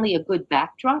 certainly a good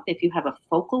backdrop if you have a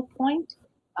focal point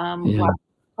while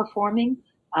performing,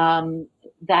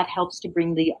 that helps to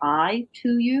bring the eye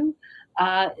to you.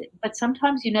 But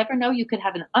sometimes you never know. You could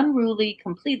have an unruly,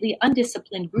 completely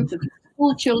undisciplined group of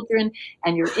school children,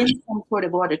 and you're in some sort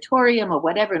of auditorium or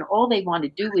whatever, and all they want to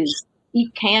do is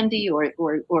eat candy or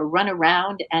run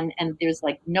around, and there's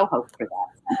like no hope for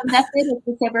that. That's it. Has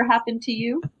this ever happened to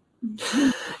you?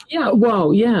 Yeah,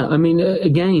 well, yeah. I mean,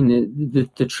 again,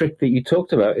 the trick that you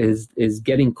talked about is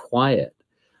getting quiet.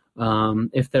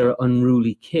 If there are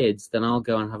unruly kids, then I'll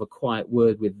go and have a quiet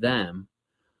word with them.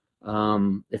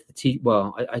 If the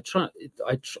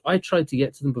I try to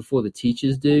get to them before the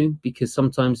teachers do, because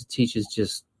sometimes the teachers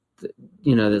just,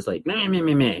 there's like,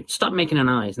 meh, stop making a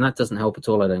noise, and that doesn't help at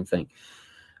all, I don't think.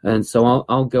 And so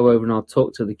I'll go over and I'll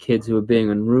talk to the kids who are being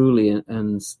unruly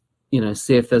and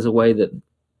see if there's a way that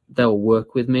they'll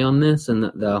work with me on this, and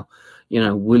that they'll,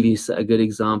 will you set a good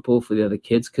example for the other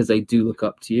kids, because they do look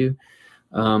up to you,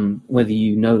 whether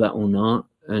you know that or not.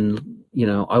 And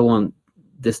I want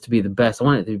this to be the best. I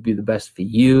want it to be the best for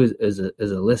you as a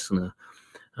listener,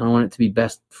 and I want it to be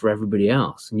best for everybody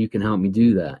else. And you can help me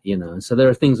do that, And so there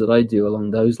are things that I do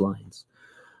along those lines.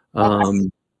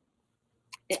 And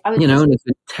if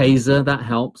a taser, that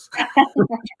helps.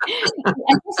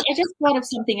 I just thought of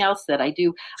something else that I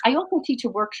do. I also teach a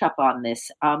workshop on this,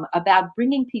 about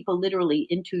bringing people literally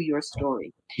into your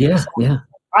story. Yeah, so yeah.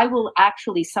 I will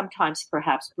actually sometimes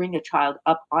perhaps bring a child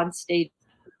up on stage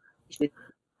with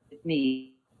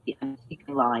me and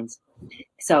speaking lines.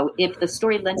 So if the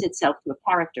story lends itself to a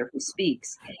character who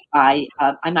speaks, I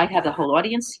might have the whole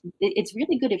audience. It's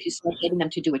really good if you start getting them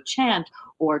to do a chant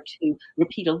or to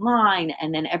repeat a line,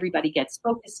 and then everybody gets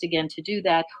focused again to do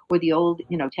that, or the old,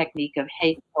 technique of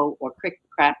hey, ho, or crick,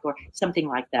 crack, or something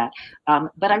like that.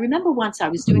 But I remember once I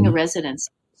was doing a residence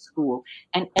school,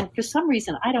 and for some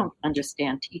reason, I don't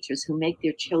understand teachers who make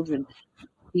their children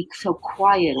be so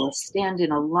quiet or stand in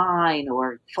a line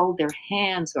or fold their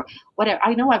hands or whatever.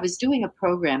 I know I was doing a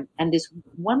program, and this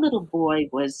one little boy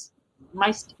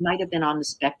might have been on the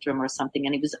spectrum or something,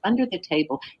 and he was under the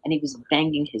table and he was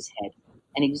banging his head,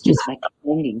 and he was just like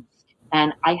banging.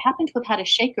 And I happened to have had a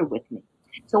shaker with me.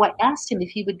 So I asked him if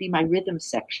he would be my rhythm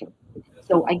section.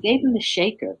 So I gave him the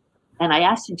shaker, and I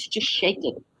asked him to just shake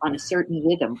it on a certain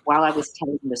rhythm while I was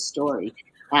telling the story.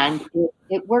 And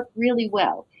it worked really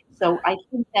well. So I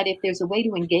think that if there's a way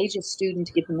to engage a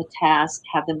student, give them a task,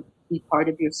 have them be part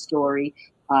of your story,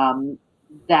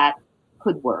 that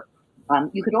could work.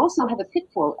 You could also have a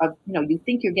pitfall of, you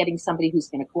think you're getting somebody who's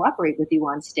going to cooperate with you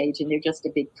on stage, and they're just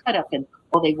a big cut up, and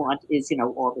all they want is,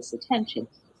 all this attention.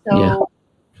 So,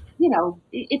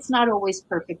 it's not always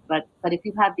perfect, but if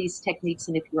you have these techniques,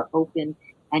 and if you're open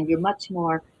and you're much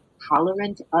more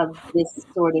tolerant of this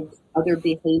sort of other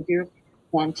behavior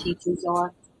than teachers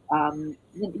are,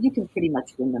 you can pretty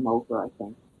much win them over, I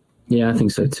think. Yeah, I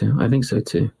think so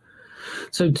too.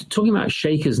 So talking about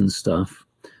shakers and stuff,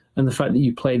 and the fact that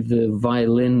you played the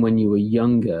violin when you were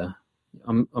younger,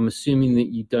 I'm assuming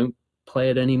that you don't play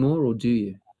it anymore, or do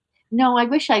you? No, I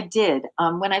wish I did.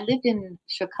 When I lived in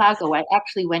Chicago, I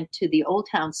actually went to the Old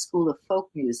Town School of Folk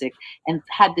Music and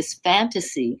had this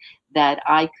fantasy that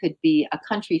I could be a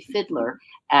country fiddler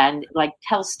and like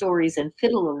tell stories and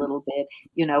fiddle a little bit,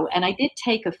 And I did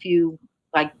take a few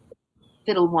like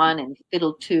Fiddle 1 and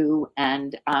Fiddle 2,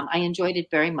 and I enjoyed it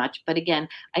very much. But again,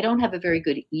 I don't have a very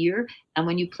good ear. And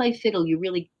when you play fiddle, you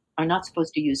really are not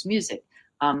supposed to use music.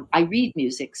 I read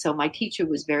music, so my teacher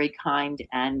was very kind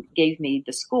and gave me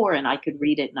the score, and I could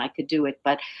read it and I could do it.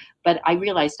 But I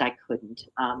realized I couldn't.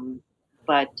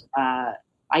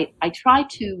 I try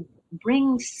to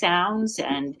bring sounds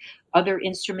and other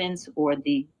instruments, or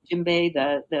the djembe,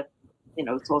 the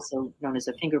it's also known as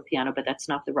a finger piano, but that's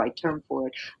not the right term for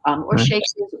it, or Right.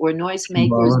 shakers or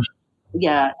noisemakers.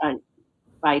 Yeah,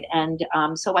 right. And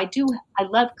so I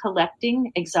love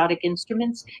collecting exotic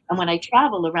instruments. And when I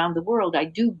travel around the world, I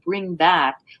do bring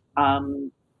back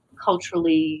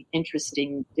culturally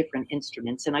interesting different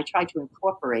instruments, and I try to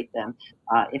incorporate them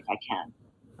if I can.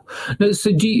 No,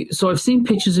 so I've seen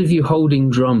pictures of you holding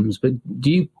drums, but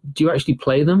do you actually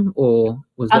play them, or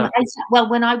was that? Well,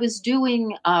 when I was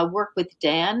doing work with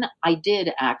Dan, I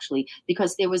did actually,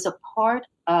 because there was a part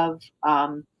of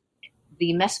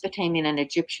the Mesopotamian and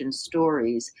Egyptian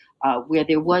stories where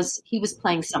he was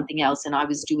playing something else and I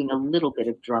was doing a little bit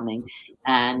of drumming.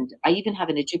 And I even have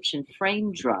an Egyptian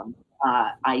frame drum.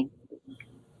 I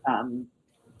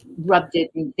rubbed it.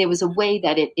 There was a way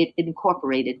that it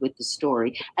incorporated with the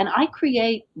story. And I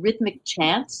create rhythmic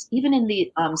chants, even in the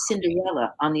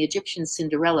Cinderella, on the Egyptian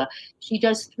Cinderella. She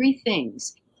does 3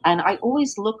 things. And I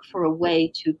always look for a way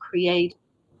to create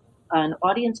an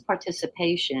audience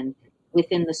participation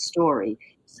within the story.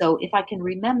 So if I can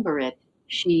remember it,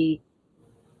 she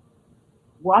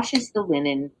washes the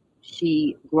linen,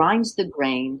 she grinds the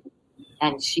grain,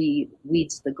 and she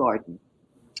weeds the garden.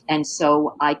 And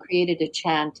so I created a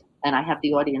chant, and I have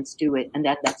the audience do it, and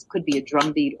that could be a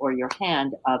drum beat or your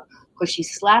hand because she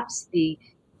slaps the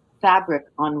fabric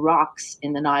on rocks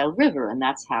in the Nile River, and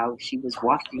that's how she was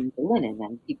washing the linen.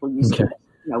 And people used to,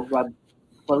 rub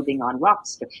clothing on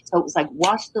rocks. So it was like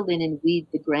wash the linen, weed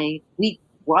the grain,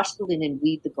 wash the linen,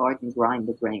 weed the garden, grind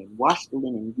the grain. Wash the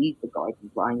linen, weed the garden,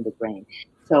 grind the grain.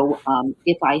 So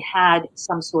if I had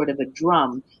some sort of a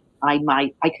drum, I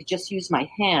could just use my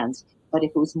hands. But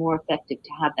if it was more effective to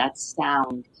have that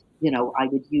sound, I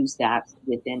would use that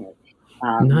within it.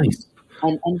 Nice.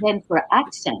 And then for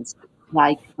accents,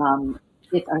 like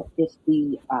if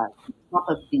the top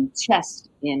of the chest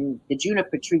in the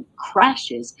juniper tree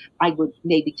crashes, I would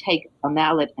maybe take a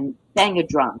mallet and bang a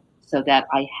drum so that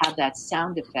I have that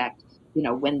sound effect,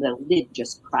 when the lid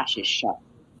just crashes shut.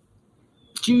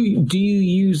 Do you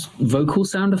use vocal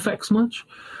sound effects much?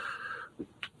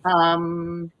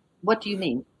 What do you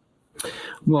mean?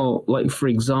 Well, like for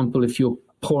example, if you're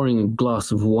pouring a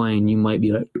glass of wine, you might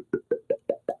be like,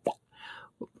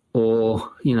 or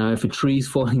if a tree's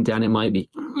falling down, it might be.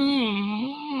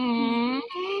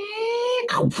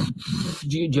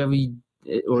 Do you ever,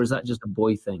 or is that just a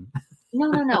boy thing?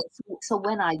 No. So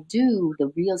when I do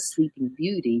the real Sleeping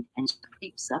Beauty, and she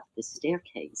creeps up the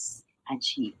staircase, and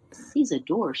she sees a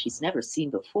door she's never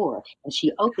seen before, and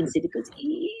she opens it, it goes,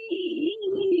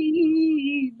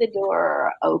 the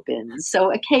door opens.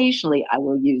 So occasionally I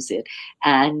will use it,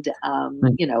 and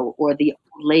or the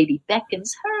lady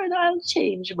beckons her, and I'll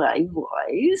change my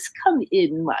voice. Come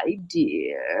in, my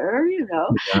dear.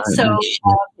 So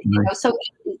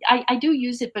I do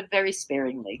use it, but very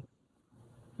sparingly.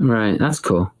 Right, that's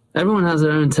cool. Everyone has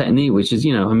their own technique, which is,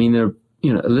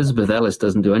 Elizabeth Ellis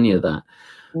doesn't do any of that,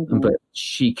 but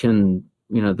she can,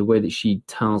 the way that she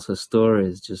tells her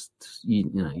stories, just,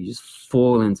 you just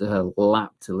fall into her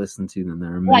lap to listen to them.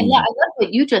 They're amazing. Yeah, I love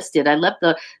what you just did. I love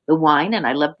the wine, and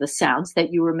I love the sounds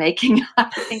that you were making. I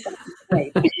think that was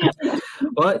great.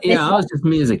 Well, I was just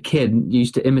me as a kid.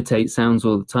 Used to imitate sounds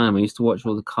all the time. I used to watch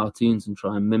all the cartoons and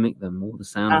try and mimic them, all the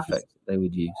sound effects that they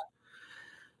would use.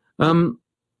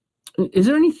 Is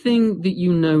there anything that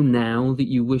you know now that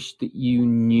you wish that you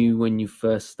knew when you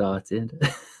first started?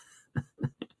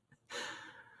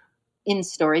 In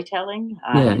storytelling?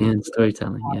 In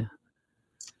storytelling, yeah.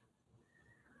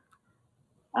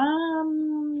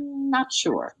 Not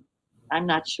sure. I'm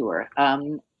not sure.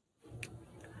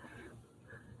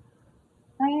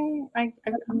 I'm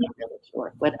not really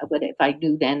sure what if I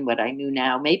knew then what I knew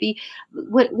now. Maybe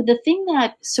the thing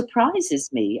that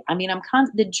surprises me. I mean,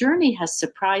 the journey has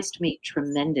surprised me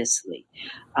tremendously,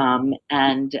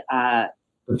 and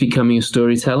becoming a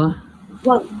storyteller.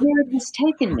 Well, where it has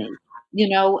taken me,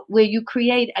 where you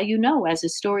create, as a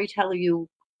storyteller,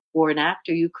 or an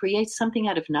actor, you create something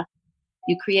out of nothing.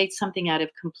 You create something out of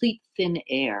complete thin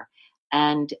air.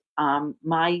 And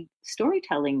my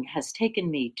storytelling has taken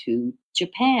me to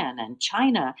Japan and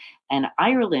China and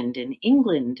Ireland and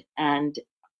England, and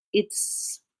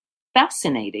it's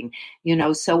fascinating,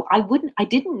 So I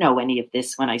didn't know any of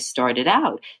this when I started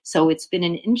out. So it's been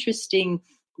an interesting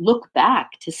look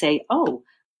back to say, oh,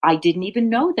 I didn't even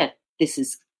know that this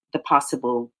is the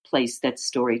possible place that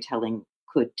storytelling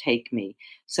could take me.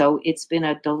 So it's been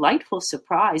a delightful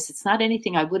surprise. It's not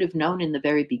anything I would have known in the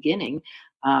very beginning.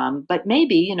 But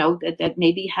maybe, that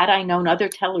maybe had I known other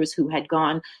tellers who had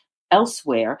gone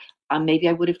elsewhere, maybe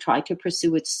I would have tried to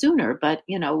pursue it sooner. But,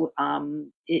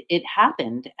 it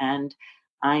happened, and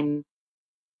I'm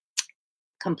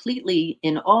completely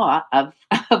in awe of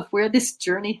where this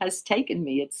journey has taken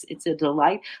me. It's a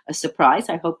delight, a surprise.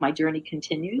 I hope my journey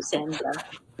continues. And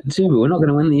but we're not going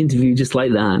to end the interview just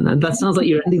like that. And that sounds like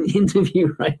you're ending the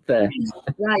interview right there.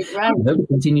 Right. I hope it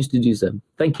continues to do so.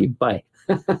 Thank you. Bye.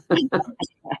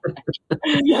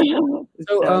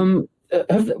 So,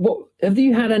 have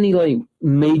you had any like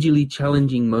majorly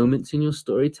challenging moments in your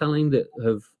storytelling that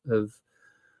have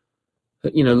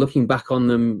looking back on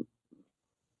them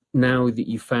now that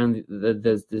you found that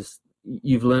there's this,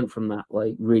 you've learned from that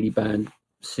like really bad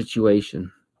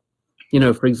situation?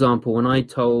 For example, when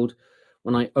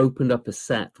I opened up a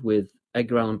set with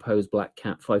Edgar Allan Poe's Black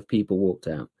Cat, 5 people walked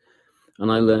out.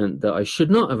 And I learned that I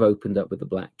should not have opened up with the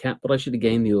Black Cat, but I should have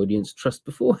gained the audience trust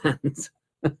beforehand.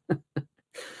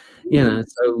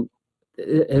 So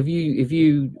have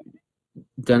you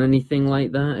done anything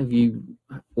like that? Have you,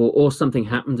 or something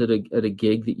happened at a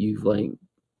gig that you've like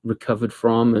recovered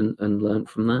from and learned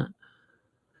from that?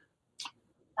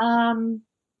 And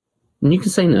you can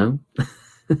say no.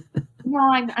 No,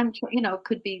 I'm it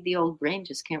could be the old brain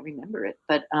just can't remember it,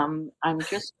 but I'm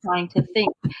just trying to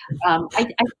think. I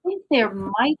think there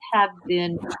might have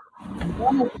been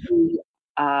one of the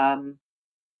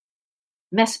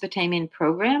Mesopotamian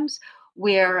programs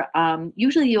where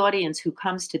usually the audience who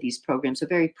comes to these programs are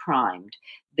very primed.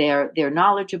 They're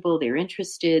knowledgeable, they're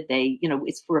interested,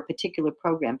 it's for a particular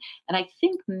program. And I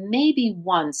think maybe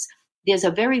once there's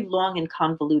a very long and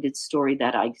convoluted story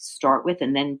that I start with,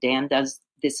 and then Dan does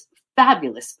this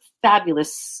fabulous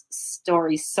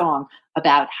story song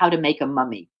about how to make a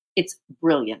mummy. It's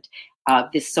brilliant,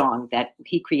 this song that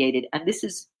he created. And this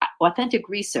is authentic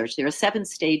research. There are 7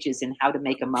 stages in how to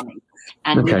make a mummy.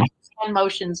 And you have 10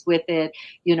 motions with it.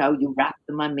 You wrap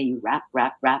the mummy, you wrap,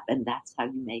 and that's how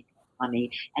you make a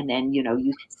mummy. And then, you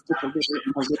stick a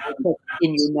little hook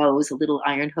in your nose, a little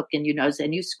iron hook in your nose,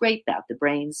 and you scrape out the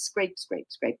brains, scrape.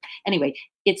 Anyway,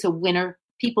 it's a winner.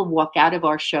 People walk out of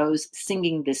our shows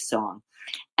singing this song.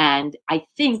 And I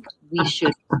think we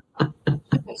should have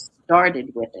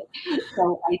started with it.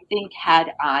 So I think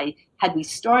had we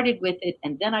started with it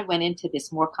and then I went into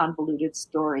this more convoluted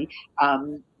story,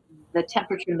 the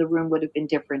temperature in the room would have been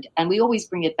different. And we always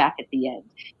bring it back at the end.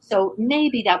 So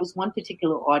maybe that was one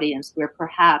particular audience where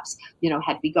perhaps,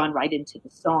 had we gone right into the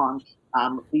song,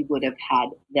 we would have had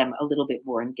them a little bit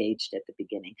more engaged at the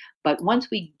beginning. But once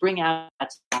we bring out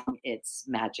that song, it's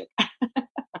magic.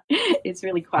 It's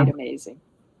really quite amazing.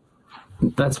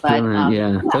 That's brilliant.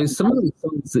 Yeah. There's some of the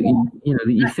songs that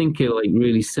that you think are like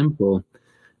really simple,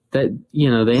 that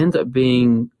they end up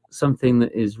being something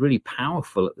that is really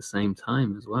powerful at the same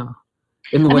time as well,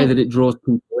 in the way that it draws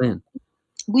people in.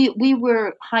 We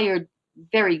were hired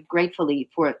very gratefully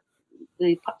for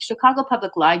the Chicago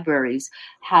Public Libraries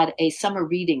had a summer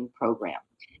reading program,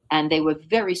 and they were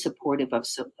very supportive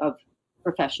of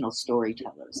professional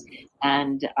storytellers.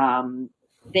 And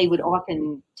they would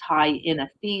often tie in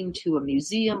a theme to a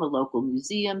museum, a local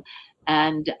museum.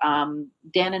 And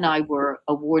Dan and I were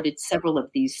awarded several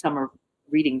of these summer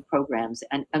reading programs.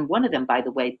 And one of them, by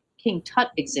the way, King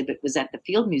Tut exhibit was at the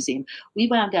Field Museum. We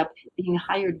wound up being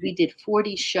hired. We did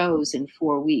 40 shows in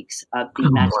 4 weeks of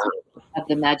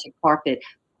the Magic Carpet,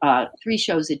 3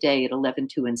 shows a day at 11,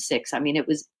 2, and 6. I mean, it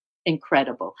was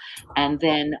incredible. And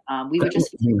then we were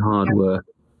just hard work.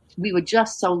 We were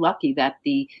just so lucky that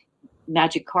the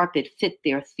Magic Carpet fit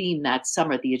their theme that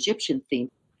summer, the Egyptian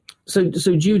theme. So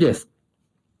Judith,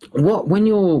 when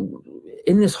you're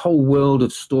in this whole world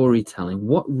of storytelling,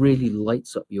 what really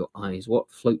lights up your eyes? What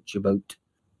floats your boat?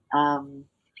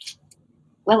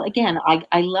 Well, again,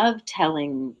 I love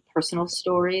telling personal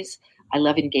stories. I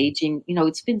love engaging.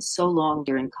 It's been so long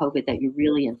during COVID that you're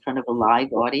really in front of a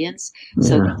live audience.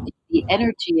 So the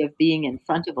energy of being in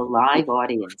front of a live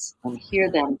audience and hear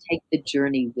them take the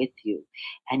journey with you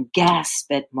and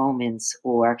gasp at moments,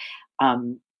 or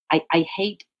I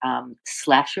hate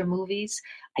slasher movies.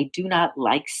 I do not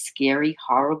like scary,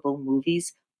 horrible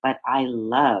movies, but I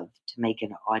love to make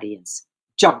an audience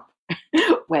jump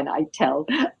when I tell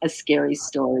a scary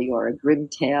story or a grim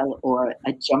tale or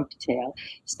a jump tale.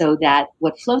 So that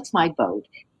what floats my boat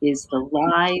is the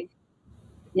live,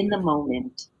 in the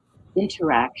moment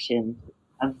interaction,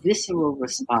 a visceral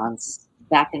response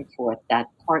back and forth, that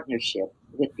partnership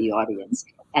with the audience,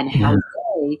 and how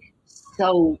they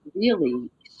so really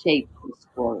shape the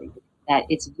story. That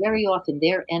it's very often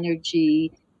their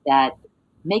energy that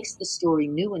makes the story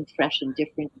new and fresh and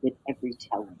different with every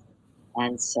telling.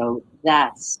 And so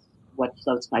that's what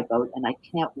floats my boat, and I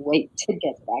can't wait to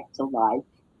get back to live.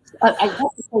 I have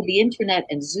to say the internet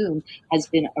and Zoom has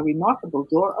been a remarkable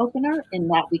door opener in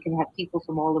that we can have people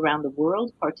from all around the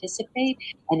world participate,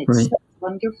 and it's so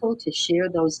wonderful to share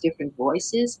those different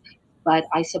voices. But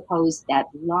I suppose that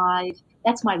live,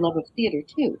 that's my love of theater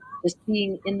too, just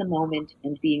being in the moment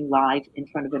and being live in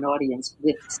front of an audience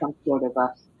with some sort of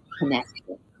a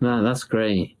connection. No, that's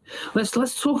great. Let's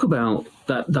talk about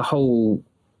that, the whole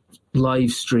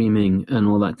live streaming and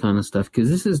all that kind of stuff, because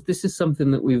this is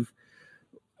something that we've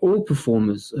all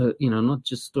performers, not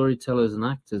just storytellers and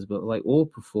actors, but like all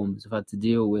performers have had to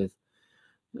deal with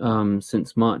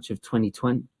since March of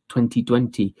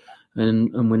 2020,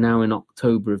 and we're now in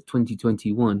October of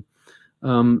 2021.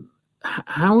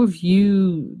 How have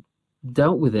you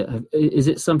dealt with it? Is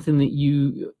it something that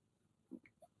you,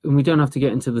 and we don't have to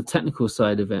get into the technical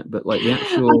side of it, but like the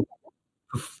actual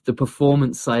the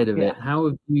performance side of it, how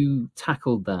have you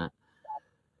tackled that?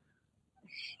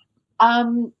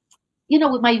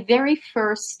 With my very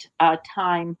first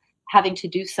time having to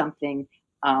do something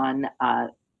on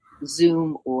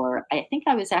Zoom, or I think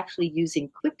I was actually using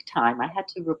QuickTime, I had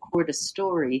to record a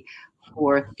story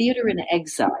for Theater in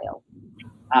Exile,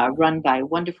 run by a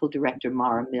wonderful director,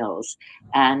 Mara Mills.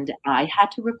 And I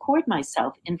had to record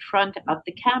myself in front of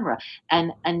the camera.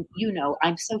 And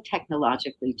I'm so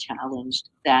technologically challenged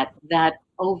that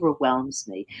overwhelms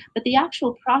me. But the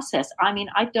actual process,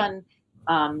 I've done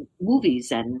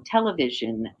movies and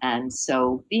television, and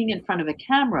so being in front of a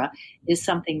camera is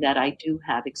something that I do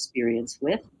have experience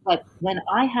with. But when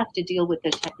I have to deal with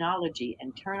the technology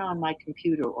and turn on my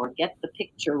computer or get the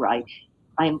picture right,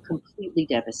 I am completely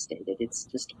devastated. It's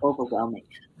just overwhelming.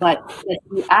 But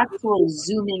the actual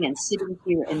zooming and sitting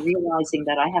here and realizing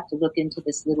that I have to look into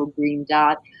this little green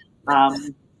dot,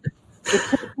 it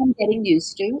took some getting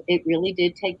used to. It really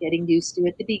did take getting used to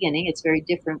at the beginning. It's very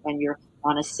different when you're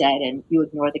on a set and you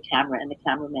ignore the camera and the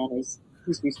cameraman is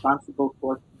who's responsible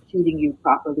for shooting you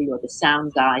properly, or the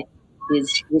sound guy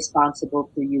is responsible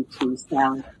for you to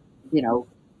sound,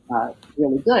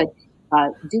 really good.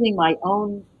 Doing my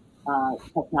own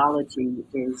technology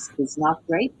is not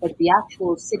great, but the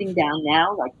actual sitting down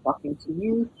now, like talking to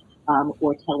you,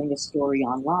 or telling a story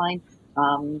online,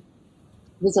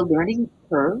 was a learning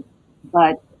curve,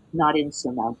 but not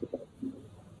insurmountable.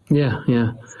 Yeah.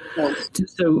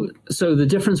 So the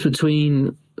difference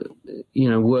between,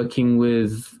 working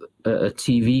with a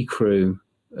TV crew,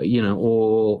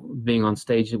 or being on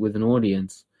stage with an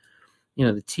audience,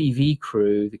 the TV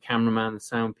crew, the cameraman, the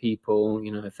sound people,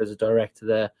 if there's a director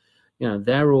there,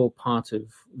 they're all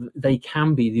they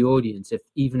can be the audience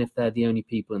even if they're the only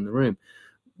people in the room.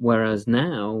 Whereas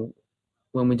now,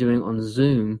 when we're doing it on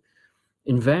Zoom,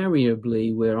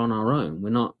 invariably we're on our own. We're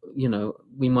not,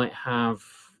 we might have,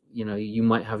 you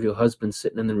might have your husband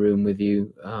sitting in the room with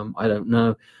you. I don't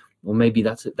know, or maybe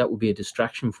that would be a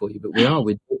distraction for you. But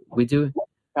we do it.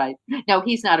 Right. No,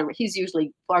 he's not. He's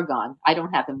usually far gone. I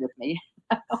don't have him with me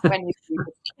when we do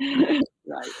this.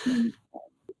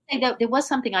 Right. There was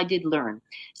something I did learn.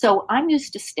 So I'm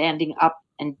used to standing up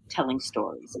and telling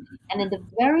stories. And in the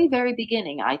very, very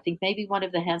beginning, I think maybe one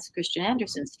of the Hans Christian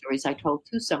Andersen stories I told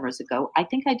 2 summers ago, I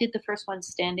think I did the first one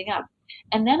standing up.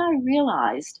 And then I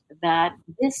realized that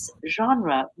this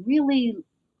genre really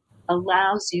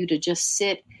allows you to just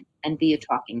sit and be a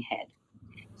talking head.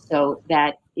 So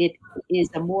that it is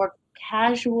a more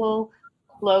casual,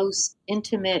 close,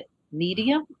 intimate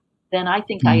medium than I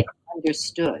think I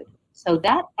understood. So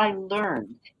that I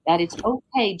learned that it's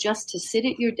okay just to sit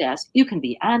at your desk. You can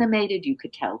be animated, you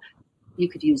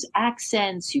could use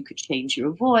accents, you could change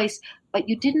your voice, but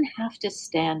you didn't have to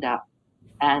stand up.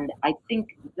 And I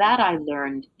think that I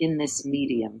learned in this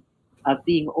medium of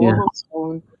being all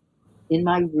alone in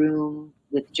my room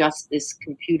with just this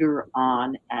computer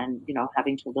on and,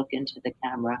 having to look into the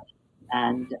camera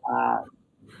and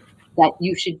that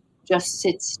you should just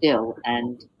sit still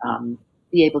and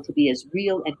be able to be as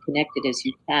real and connected as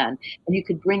you can, and you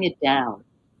could bring it down.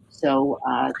 So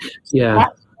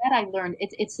that I learned.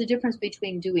 It's the difference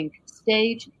between doing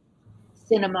stage,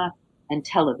 cinema, and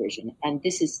television. And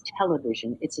this is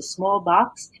television. It's a small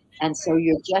box, and so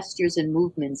your gestures and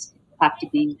movements have to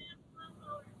be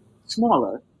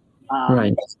smaller.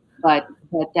 Right. But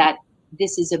that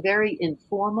this is a very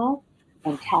informal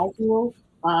and casual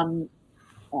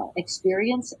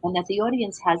experience, and that the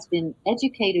audience has been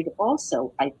educated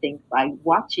also, I think, by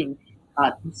watching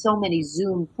so many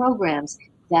Zoom programs,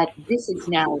 that this is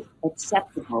now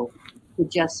acceptable to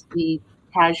just be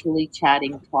casually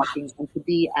chatting, talking, and to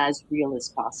be as real as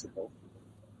possible.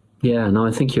 Yeah, no,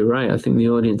 I think you're right. I think the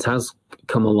audience has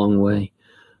come a long way.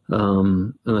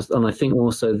 And I think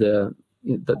also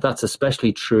that's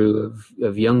especially true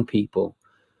of young people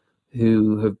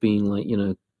who have been, like, you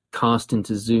know, cast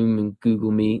into Zoom and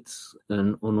Google Meets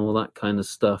and on all that kind of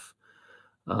stuff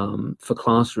for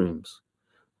classrooms,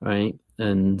 right?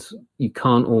 And you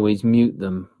can't always mute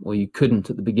them, or you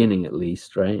couldn't at the beginning at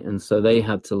least, right? And so they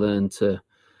had to learn to,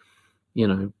 you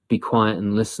know, be quiet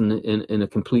and listen in a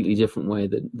completely different way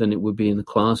than it would be in the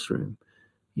classroom.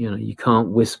 You know, you can't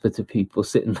whisper to people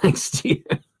sitting next to you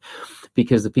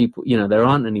because the people, you know,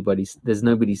 there's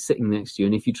nobody sitting next to you.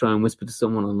 And if you try and whisper to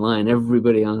someone online,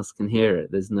 everybody else can hear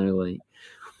it. There's no, like,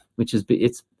 which is,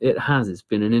 it's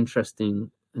been an interesting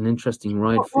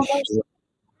ride for sure.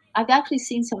 I've actually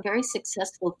seen some very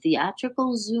successful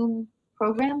theatrical Zoom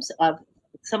programs.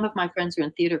 Some of my friends are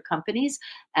in theater companies,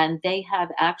 and they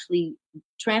have actually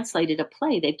translated a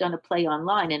play. They've done a play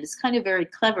online, and it's kind of very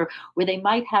clever, where they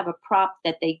might have a prop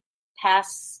that they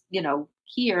pass, you know,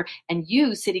 here, and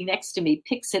you sitting next to me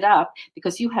picks it up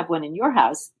because you have one in your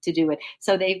house to do it.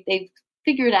 So they've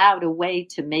figured out a way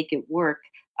to make it work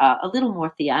a little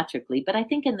more theatrically. But I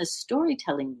think in the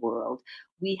storytelling world,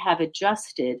 we have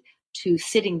adjusted to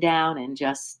sitting down and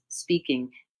just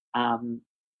speaking,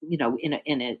 you know,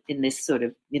 in this sort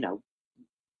of, you know,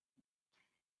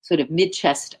 sort of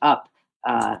mid-chest up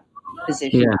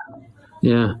position.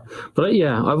 Yeah. But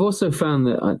yeah, I've also found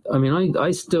that, I mean,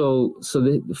 I still,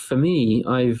 for me,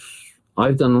 I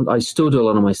still do a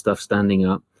lot of my stuff standing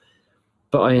up,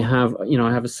 but I have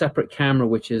a separate camera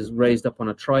which is raised up on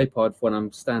a tripod when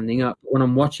I'm standing up. When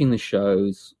I'm watching the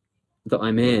shows that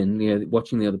I'm in, you know,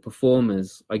 watching the other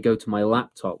performers, I go to my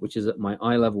laptop, which is at my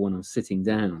eye level when I'm sitting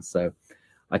down. So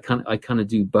I kind of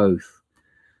do both.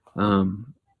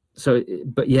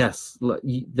 But yes,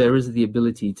 there is the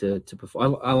ability to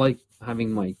perform. I like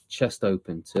having my chest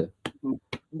open to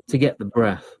get the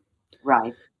breath.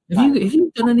 Right. Have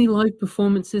you done any live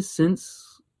performances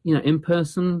since, you know,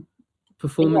 in-person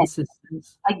performances?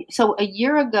 Yes. So a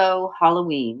year ago,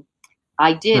 Halloween,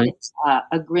 I did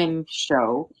a Grimm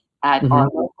show at our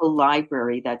local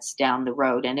library that's down the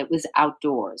road, and it was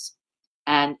outdoors.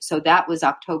 And so that was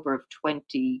October of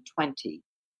 2020.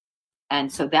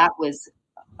 And so that was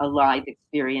a live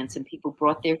experience, and people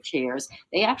brought their chairs.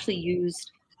 They actually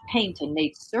used paint and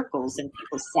made circles, and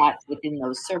people sat within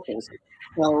those circles.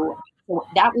 So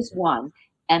that was one.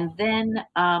 And then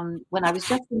when I was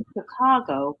just in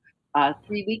Chicago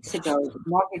 3 weeks ago,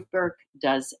 Margaret Burke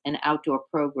does an outdoor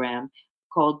program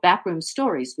called Backroom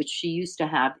Stories, which she used to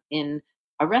have in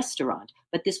a restaurant,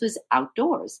 but this was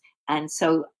outdoors. And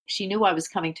so she knew I was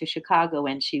coming to Chicago,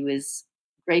 and she was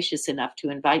gracious enough to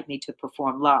invite me to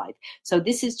perform live. So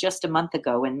this is just a month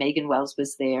ago, and Megan Wells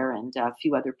was there and a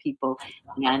few other people.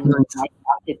 And I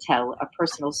got to tell a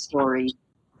personal story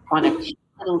on a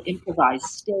little improvised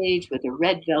stage with a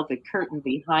red velvet curtain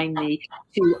behind me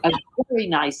to a very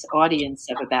nice audience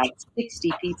of about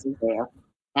 60 people there.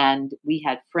 And we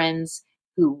had friends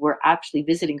who were actually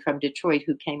visiting from Detroit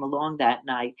who came along that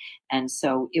night. And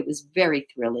so it was very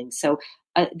thrilling. So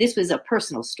this was a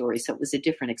personal story, so it was a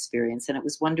different experience, and it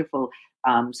was wonderful.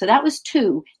 So that was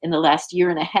 2 in the last year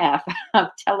and a half of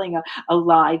telling a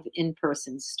live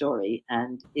in-person story.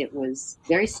 And it was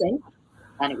very safe,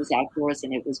 and it was outdoors,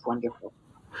 and it was wonderful.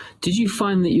 Did you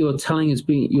find that your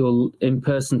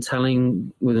in-person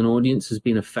telling with an audience has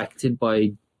been affected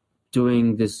by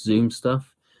doing this Zoom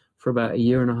stuff for about a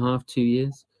year and a half, 2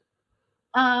 years?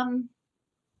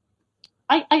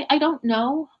 I don't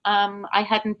know. I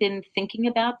hadn't been thinking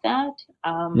about that.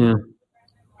 Do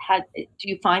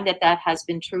you find that has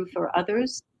been true for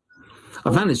others?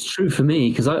 I found it's true for me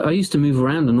because I used to move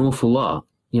around an awful lot.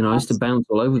 You know, I used to bounce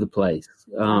all over the place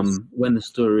when the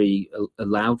story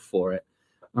allowed for it.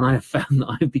 And I have found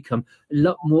that I've become a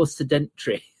lot more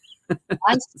sedentary.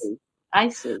 I see. I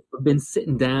see. I've been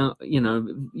sitting down,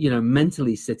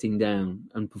 mentally sitting down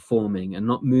and performing and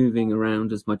not moving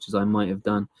around as much as I might have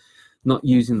done, not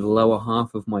using the lower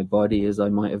half of my body as I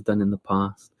might have done in the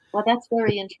past. Well, that's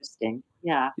very interesting.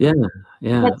 Yeah. Yeah.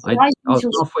 So I was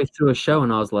halfway through a show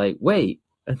and I was like, wait,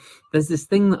 there's this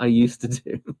thing that I used to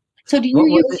do. So do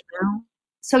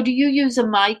you use a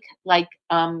mic like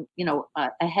a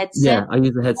headset? Yeah, I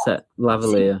use a headset,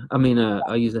 lavalier.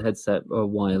 I use a headset or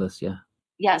wireless. Yeah.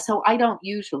 Yeah. So I'm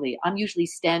usually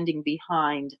standing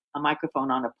behind a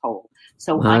microphone on a pole.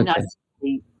 So I'm not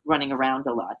really running around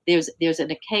a lot. There's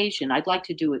an occasion I'd like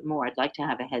to do it more. I'd like to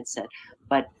have a headset,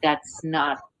 but that's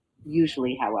not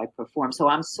usually how I perform. So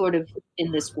I'm sort of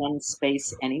in this one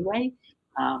space anyway.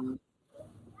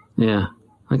 Yeah.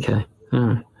 Okay. All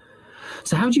right.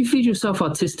 So how do you feed yourself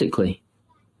artistically?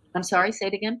 I'm sorry, say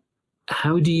it again.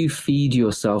 How do you feed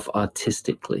yourself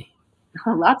artistically?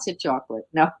 Lots of chocolate.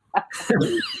 No.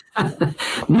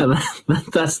 No,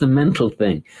 that's the mental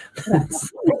thing.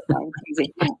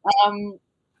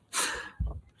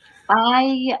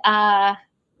 I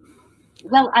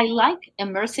like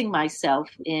immersing myself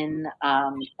in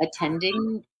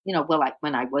attending.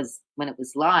 When it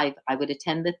was live, I would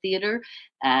attend the theater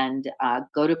and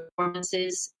go to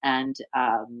performances and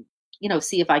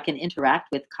see if I can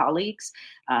interact with colleagues,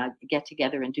 get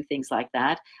together and do things like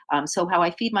that. So how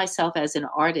I feed myself as an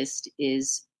artist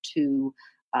is to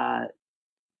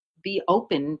be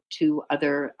open to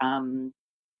other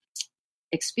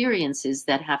experiences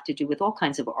that have to do with all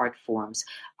kinds of art forms.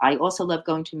 I also love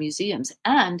going to museums,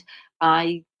 and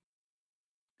I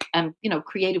am,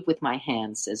 creative with my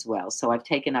hands as well. So I've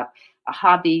taken up a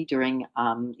hobby during,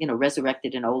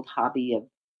 resurrected an old hobby of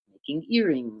making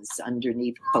earrings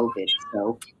underneath COVID.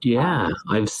 So yeah,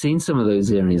 I've seen some of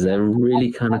those earrings. They're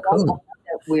really kind of cool.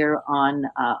 We're on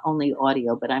only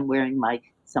audio, but I'm wearing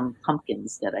some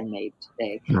pumpkins that I made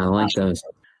today. I like those.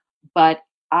 But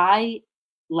I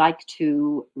like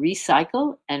to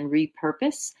recycle and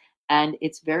repurpose, and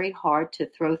it's very hard to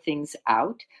throw things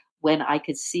out when I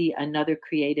could see another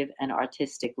creative and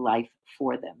artistic life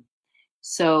for them.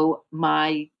 So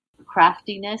my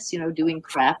craftiness, doing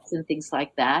crafts and things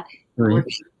like that, right,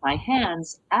 working with my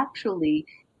hands, actually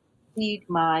feed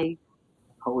my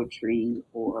poetry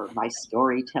or my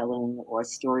storytelling, or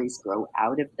stories grow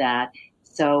out of that.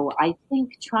 So I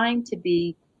think trying to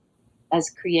be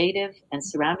as creative and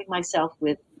surrounding myself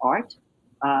with art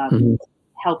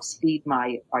helps feed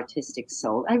my artistic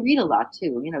soul. I read a lot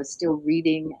too, still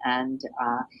reading, and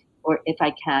or if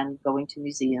I can, going to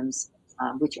museums,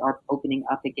 which are opening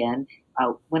up again.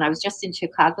 When I was just in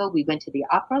Chicago, we went to the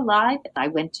opera live, and I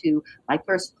went to my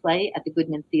first play at the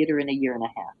Goodman Theater in a year and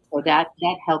a half. So that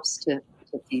helps to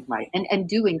feed my, and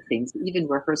doing things, even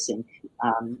rehearsing,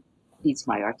 feeds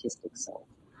my artistic soul.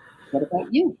 What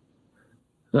about you?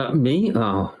 Me?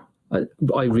 Oh,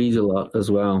 I read a lot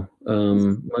as well.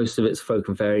 Most of it's folk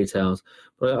and fairy tales,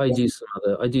 but I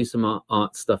do some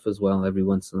art stuff as well every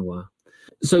once in a while.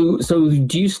 So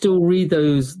do you still read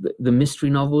the mystery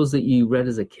novels that you read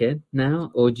as a kid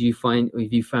now, or have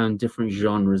you found different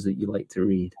genres that you like to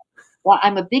read? Well,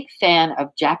 I'm a big fan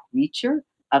of Jack Reacher,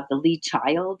 of the Lee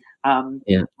Child.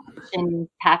 In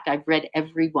fact, I've read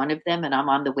every one of them, and I'm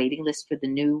on the waiting list for the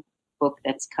new book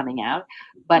that's coming out.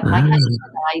 But my husband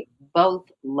and I both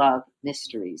love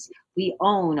mysteries. We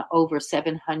own over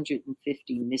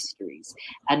 750 mysteries,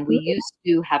 and we used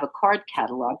to have a card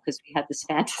catalog because we had this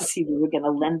fantasy we were going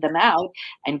to lend them out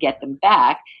and get them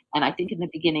back. And I think in the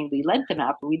beginning we lent them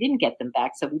out, but we didn't get them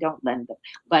back, so we don't lend them.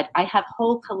 But I have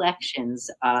whole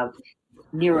collections of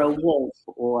Nero Wolfe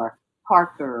or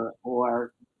Parker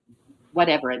or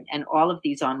whatever, and all of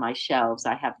these on my shelves.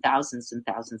 I have thousands and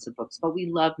thousands of books, but we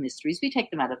love mysteries. We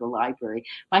take them out of the library.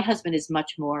 My husband is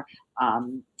much more,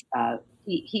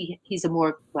 he's a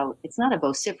more, well, it's not a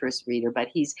vociferous reader, but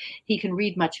he can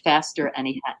read much faster, and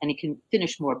he can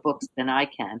finish more books than I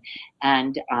can.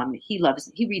 And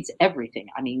he reads everything.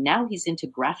 I mean, now he's into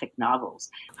graphic novels,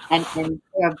 and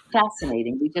they're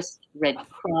fascinating. We just read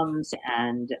Crumbs,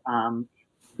 and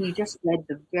he just read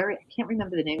I can't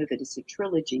remember the name of it. It's a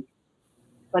trilogy,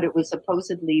 but it was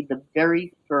supposedly the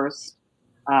very first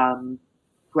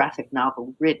graphic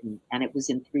novel written, and it was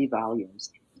in 3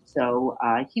 volumes. So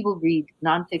he will read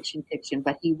nonfiction, fiction,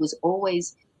 but he was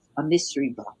always a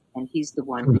mystery buff, and he's the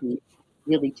one who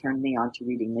really turned me on to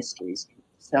reading mysteries.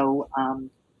 So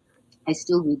I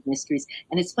still read mysteries.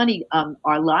 And it's funny,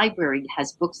 our library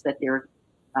has books that they're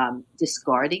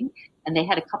discarding, and they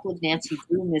had a couple of Nancy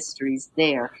Drew mysteries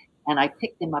there, and I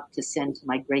picked them up to send to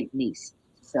my great niece.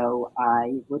 So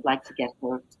I would like to get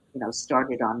her,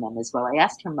 started on them as well. I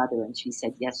asked her mother, and she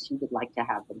said yes, she would like to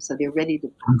have them. So they're ready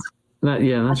to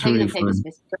That's really fun.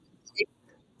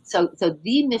 So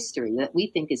the mystery that we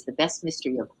think is the best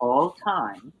mystery of all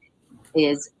time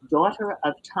is Daughter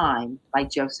of Time by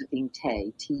Josephine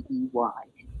Tey, Tey,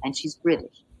 and she's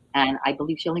British. And I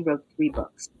believe she only wrote 3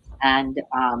 books. And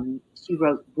she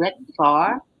wrote Brett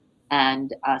Farr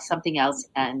and something else,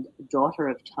 and Daughter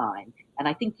of Time. And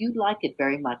I think you'd like it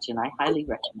very much, and I highly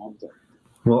recommend it.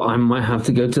 Well, I might have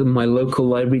to go to my local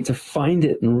library to find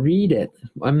it and read it.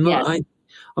 I'm not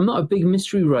a big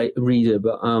mystery reader,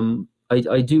 but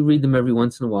I do read them every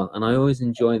once in a while, and I always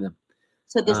enjoy them.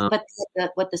 So this,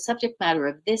 what the subject matter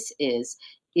of this is,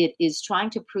 it is trying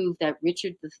to prove that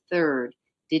Richard III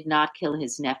did not kill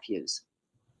his nephews,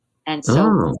 and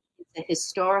so it's a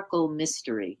historical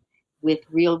mystery with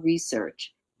real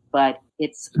research, but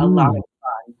it's a lot of fun.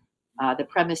 The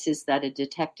premise is that a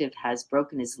detective has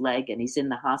broken his leg and he's in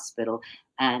the hospital,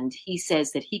 and he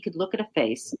says that he could look at a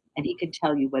face and he could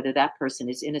tell you whether that person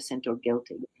is innocent or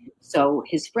guilty. So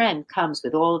his friend comes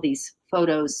with all of these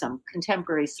photos, some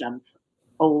contemporary, some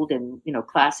old and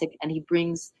classic, and she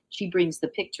brings the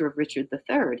picture of Richard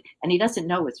III, and he doesn't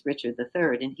know it's Richard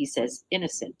III, and he says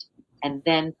innocent. And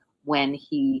then when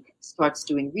he starts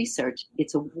doing research,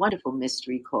 it's a wonderful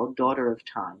mystery called Daughter of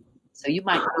Time. So you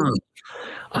might.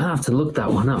 I'll have to look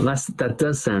that one up. That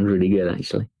does sound really good,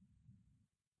 actually.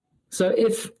 So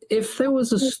if there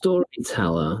was a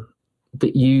storyteller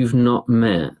that you've not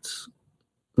met,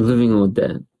 living or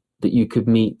dead, that you could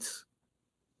meet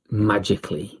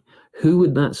magically, who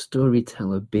would that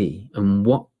storyteller be, and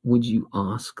what would you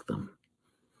ask them?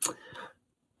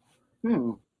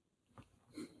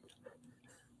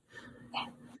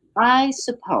 I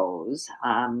suppose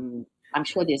I'm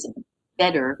sure there's a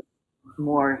better,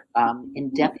 more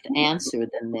in-depth answer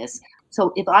than this.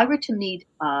 So if I were to meet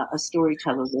a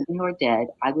storyteller, living or dead,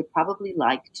 I would probably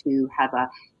like to have a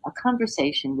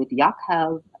conversation with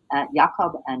Jakob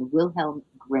and Wilhelm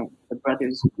Grimm, the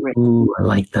brothers Grimm. Ooh, I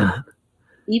like that.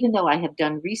 Even though I have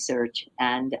done research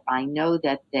and I know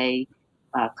that they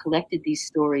collected these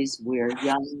stories where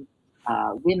young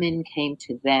women came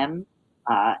to them,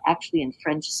 actually in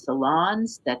French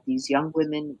salons, that these young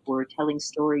women were telling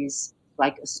stories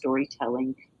like a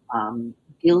storytelling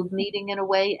guild meeting in a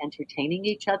way, entertaining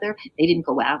each other. They didn't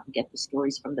go out and get the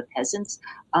stories from the peasants.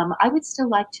 I would still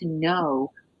like to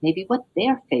know maybe what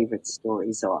their favorite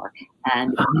stories are.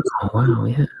 And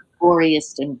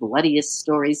goriest and bloodiest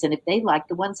stories, and if they like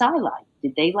the ones I like.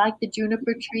 Did they like the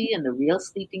juniper tree and the real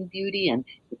Sleeping Beauty and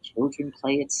the children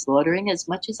play at slaughtering as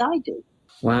much as I do?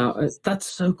 Wow, that's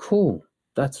so cool.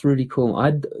 That's really cool.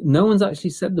 No one's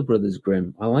actually said the Brothers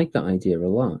Grimm. I like that idea a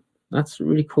lot. That's a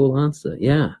really cool answer.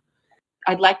 Yeah.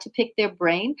 I'd like to pick their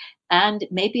brain, and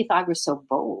maybe if I were so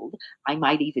bold, I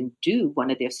might even do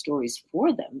one of their stories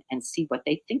for them and see what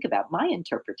they think about my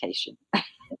interpretation.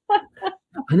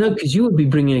 I know, because you would be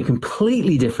bringing a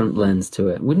completely different lens to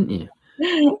it, wouldn't you?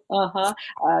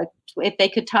 If they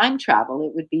could time travel,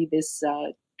 it would be this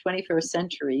 21st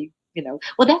century,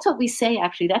 Well, that's what we say,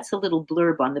 actually. That's a little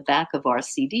blurb on the back of our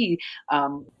CD.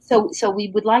 So we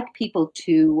would like people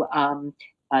to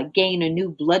gain a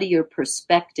new, bloodier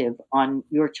perspective on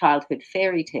your childhood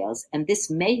fairy tales. And this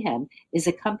mayhem is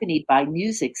accompanied by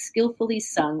music skillfully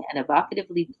sung and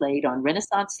evocatively played on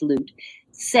Renaissance lute,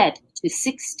 set to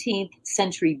 16th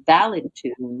century ballad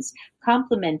tunes,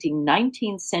 complementing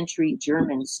 19th century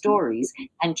German stories,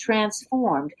 and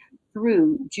transformed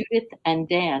through Judith and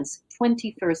Dan's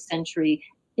 21st century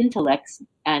intellects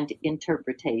and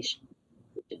interpretation.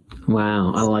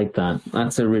 Wow, I like that.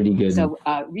 That's a really good. So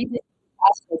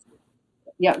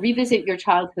revisit your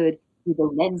childhood through the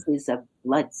lenses of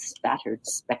blood-spattered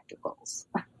spectacles.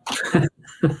 I'm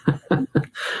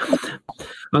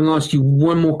going to ask you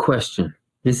one more question.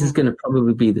 This is going to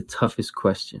probably be the toughest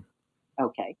question.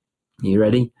 Okay. You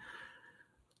ready?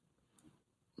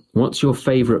 What's your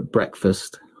favorite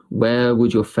breakfast? Where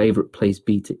would your favorite place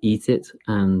be to eat it?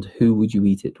 And who would you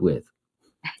eat it with?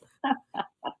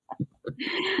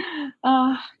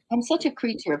 I'm such a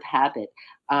creature of habit.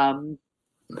 To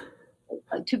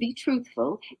be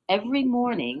truthful, every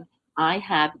morning I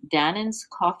have Dannon's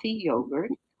coffee yogurt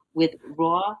with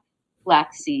raw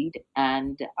flaxseed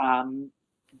and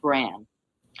bran.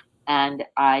 And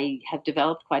I have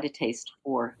developed quite a taste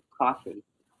for coffee.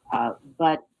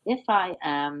 But if I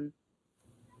am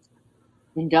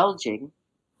indulging,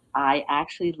 I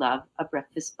actually love a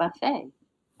breakfast buffet.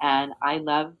 And I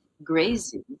love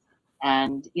grazing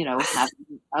and,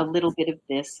 having a little bit of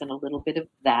this and a little bit of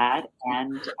that.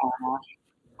 And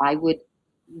I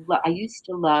used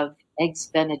to love Eggs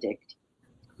Benedict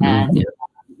and,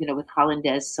 with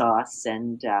Hollandaise sauce,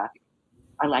 and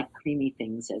I like creamy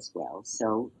things as well.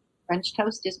 So French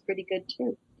toast is pretty good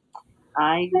too.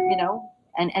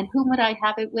 And whom would I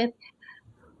have it with?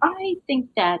 I think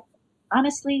that,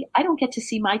 honestly, I don't get to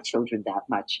see my children that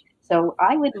much. So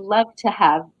I would love to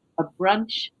have a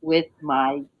brunch with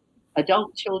my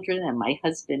adult children and my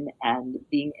husband, and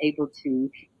being able to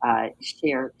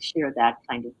share that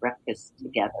kind of breakfast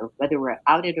together, whether we're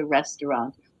out at a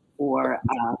restaurant or...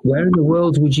 Where in the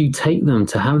world would you take them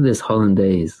to have this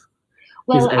hollandaise?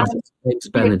 Well, Eggs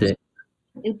Benedict.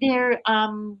 They're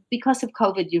because of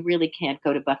COVID, you really can't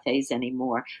go to buffets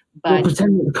anymore. But well,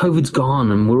 pretend that COVID's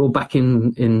gone and we're all back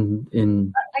in I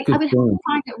would have to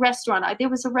find a restaurant. There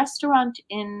was a restaurant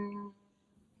in.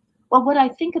 Well, what I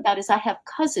think about is I have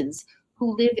cousins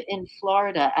who live in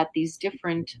Florida at these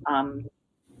different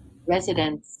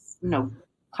residence,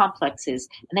 complexes,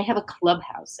 and they have a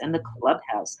clubhouse, and the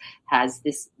clubhouse has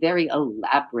this very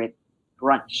elaborate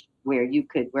brunch where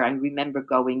I remember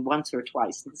going once or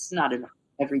twice. It's not an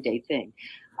everyday thing,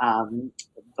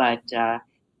 but the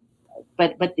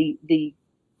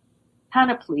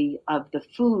panoply of the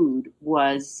food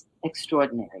was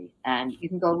extraordinary, and you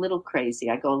can go a little crazy.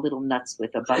 I go a little nuts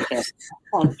with a buffet,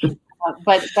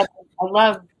 but I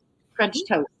love French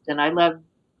toast, and I love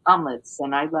omelets,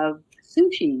 and I love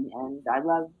sushi, and I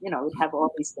love have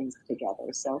all these things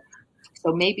together. So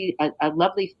maybe a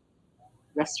lovely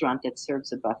restaurant that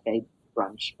serves a buffet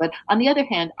brunch. But on the other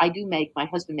hand, my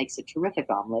husband makes a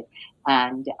terrific omelet,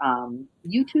 and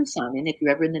you too, Simon, if you're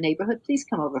ever in the neighborhood, please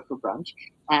come over for brunch.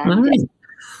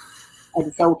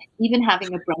 And so even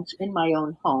having a brunch in my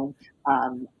own home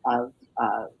of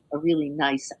a really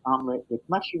nice omelet with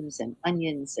mushrooms and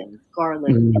onions and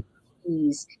garlic and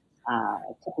cheese,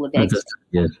 a couple of eggs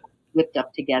whipped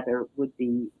up together would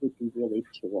be really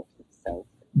terrific. So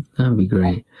that'd be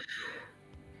great.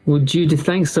 Well, Judith,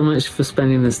 thanks so much for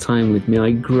spending this time with me.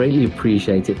 I greatly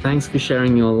appreciate it. Thanks for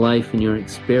sharing your life and your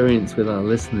experience with our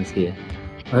listeners here.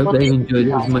 I hope they've enjoyed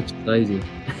it as much as I do.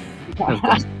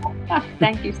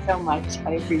 Thank you so much.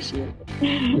 I appreciate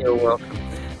it. You're welcome.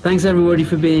 Thanks, everybody,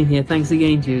 for being here. Thanks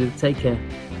again, Judith. Take care.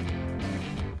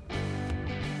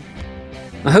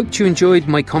 I hoped you enjoyed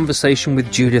my conversation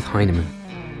with Judith Heinemann.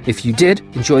 If you did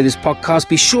enjoy this podcast,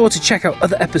 be sure to check out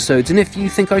other episodes. And if you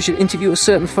think I should interview a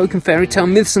certain folk and fairy tale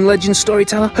myths and legends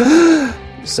storyteller,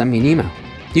 send me an email.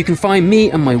 You can find me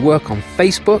and my work on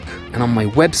Facebook and on my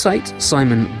website,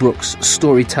 Simon Brooks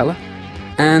Storyteller,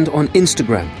 and on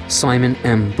Instagram, Simon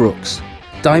M. Brooks.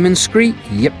 Diamond Scree,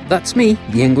 yep, that's me,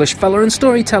 the English fella and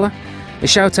storyteller. A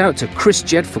shout out to Chris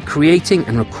Jedd for creating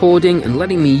and recording and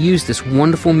letting me use this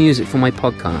wonderful music for my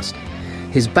podcast.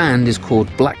 His band is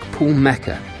called Blackpool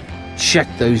Mecca. Check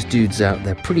those dudes out,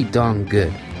 they're pretty darn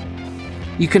good.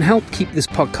 You can help keep this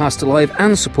podcast alive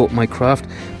and support my craft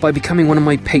by becoming one of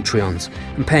my Patreons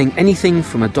and paying anything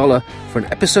from $1 for an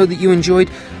episode that you enjoyed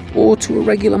or to a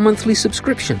regular monthly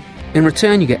subscription. In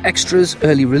return, you get extras,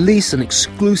 early release and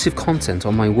exclusive content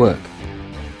on my work.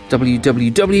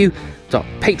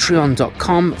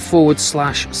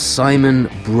 www.patreon.com/Simon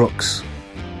Brooks.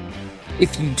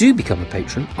 If you do become a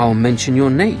patron, I'll mention your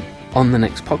name on the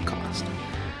next podcast.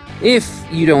 If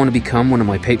you don't want to become one of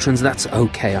my patrons, that's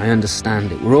okay, I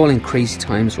understand it. We're all in crazy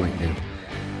times right now.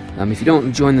 If you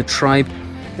don't join the tribe,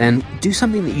 then do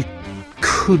something that you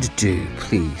could do,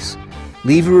 please.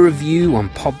 Leave a review on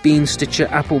Podbean, Stitcher,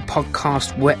 Apple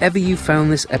Podcast, wherever you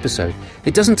found this episode.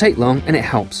 It doesn't take long and it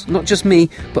helps, not just me,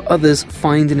 but others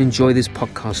find and enjoy this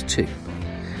podcast too.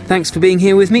 Thanks for being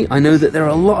here with me. I know that there are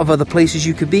a lot of other places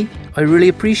you could be. I really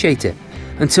appreciate it.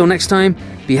 Until next time,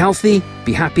 be healthy,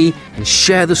 be happy, and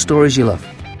share the stories you love.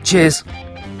 Cheers.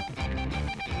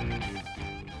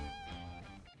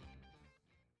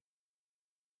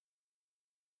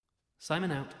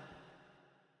 Simon out.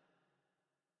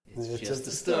 It's just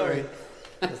a story.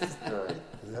 Just a story.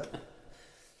 Yep.